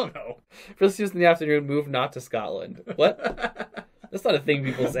 I don't know. If you're listening in the afternoon, move not to Scotland. What? That's not a thing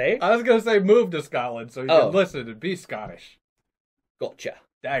people say. I was going to say move to Scotland so you can listen and be Scottish. Gotcha.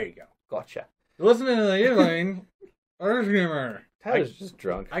 There you go. Gotcha. You're listening to the evening. Tyler's just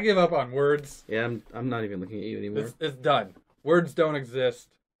drunk. I give up on words. Yeah, I'm not even looking at you anymore. It's done. Words don't exist.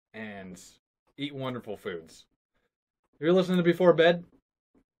 And eat wonderful foods. You're listening to Before Bed?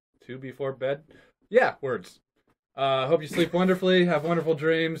 To Before Bed? Yeah, words. Hope you sleep wonderfully, have wonderful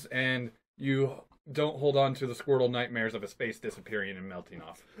dreams, and you don't hold on to the Squirtle nightmares of a space disappearing and melting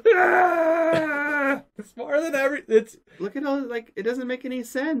off. It's more than it's. Look at all, like, it doesn't make any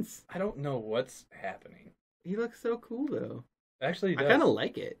sense. I don't know what's happening. He looks so cool, though. Actually, he does. I kind of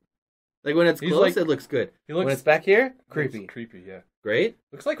like it. Like, when it's He's close, like- it looks good. He looks When it's back here, Looks creepy. creepy, yeah. Great.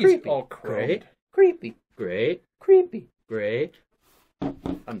 Looks like Creepy. he's all chromed. Great. Creepy. Great. Creepy. Great.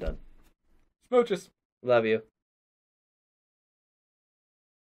 I'm done. Smooches. Love you.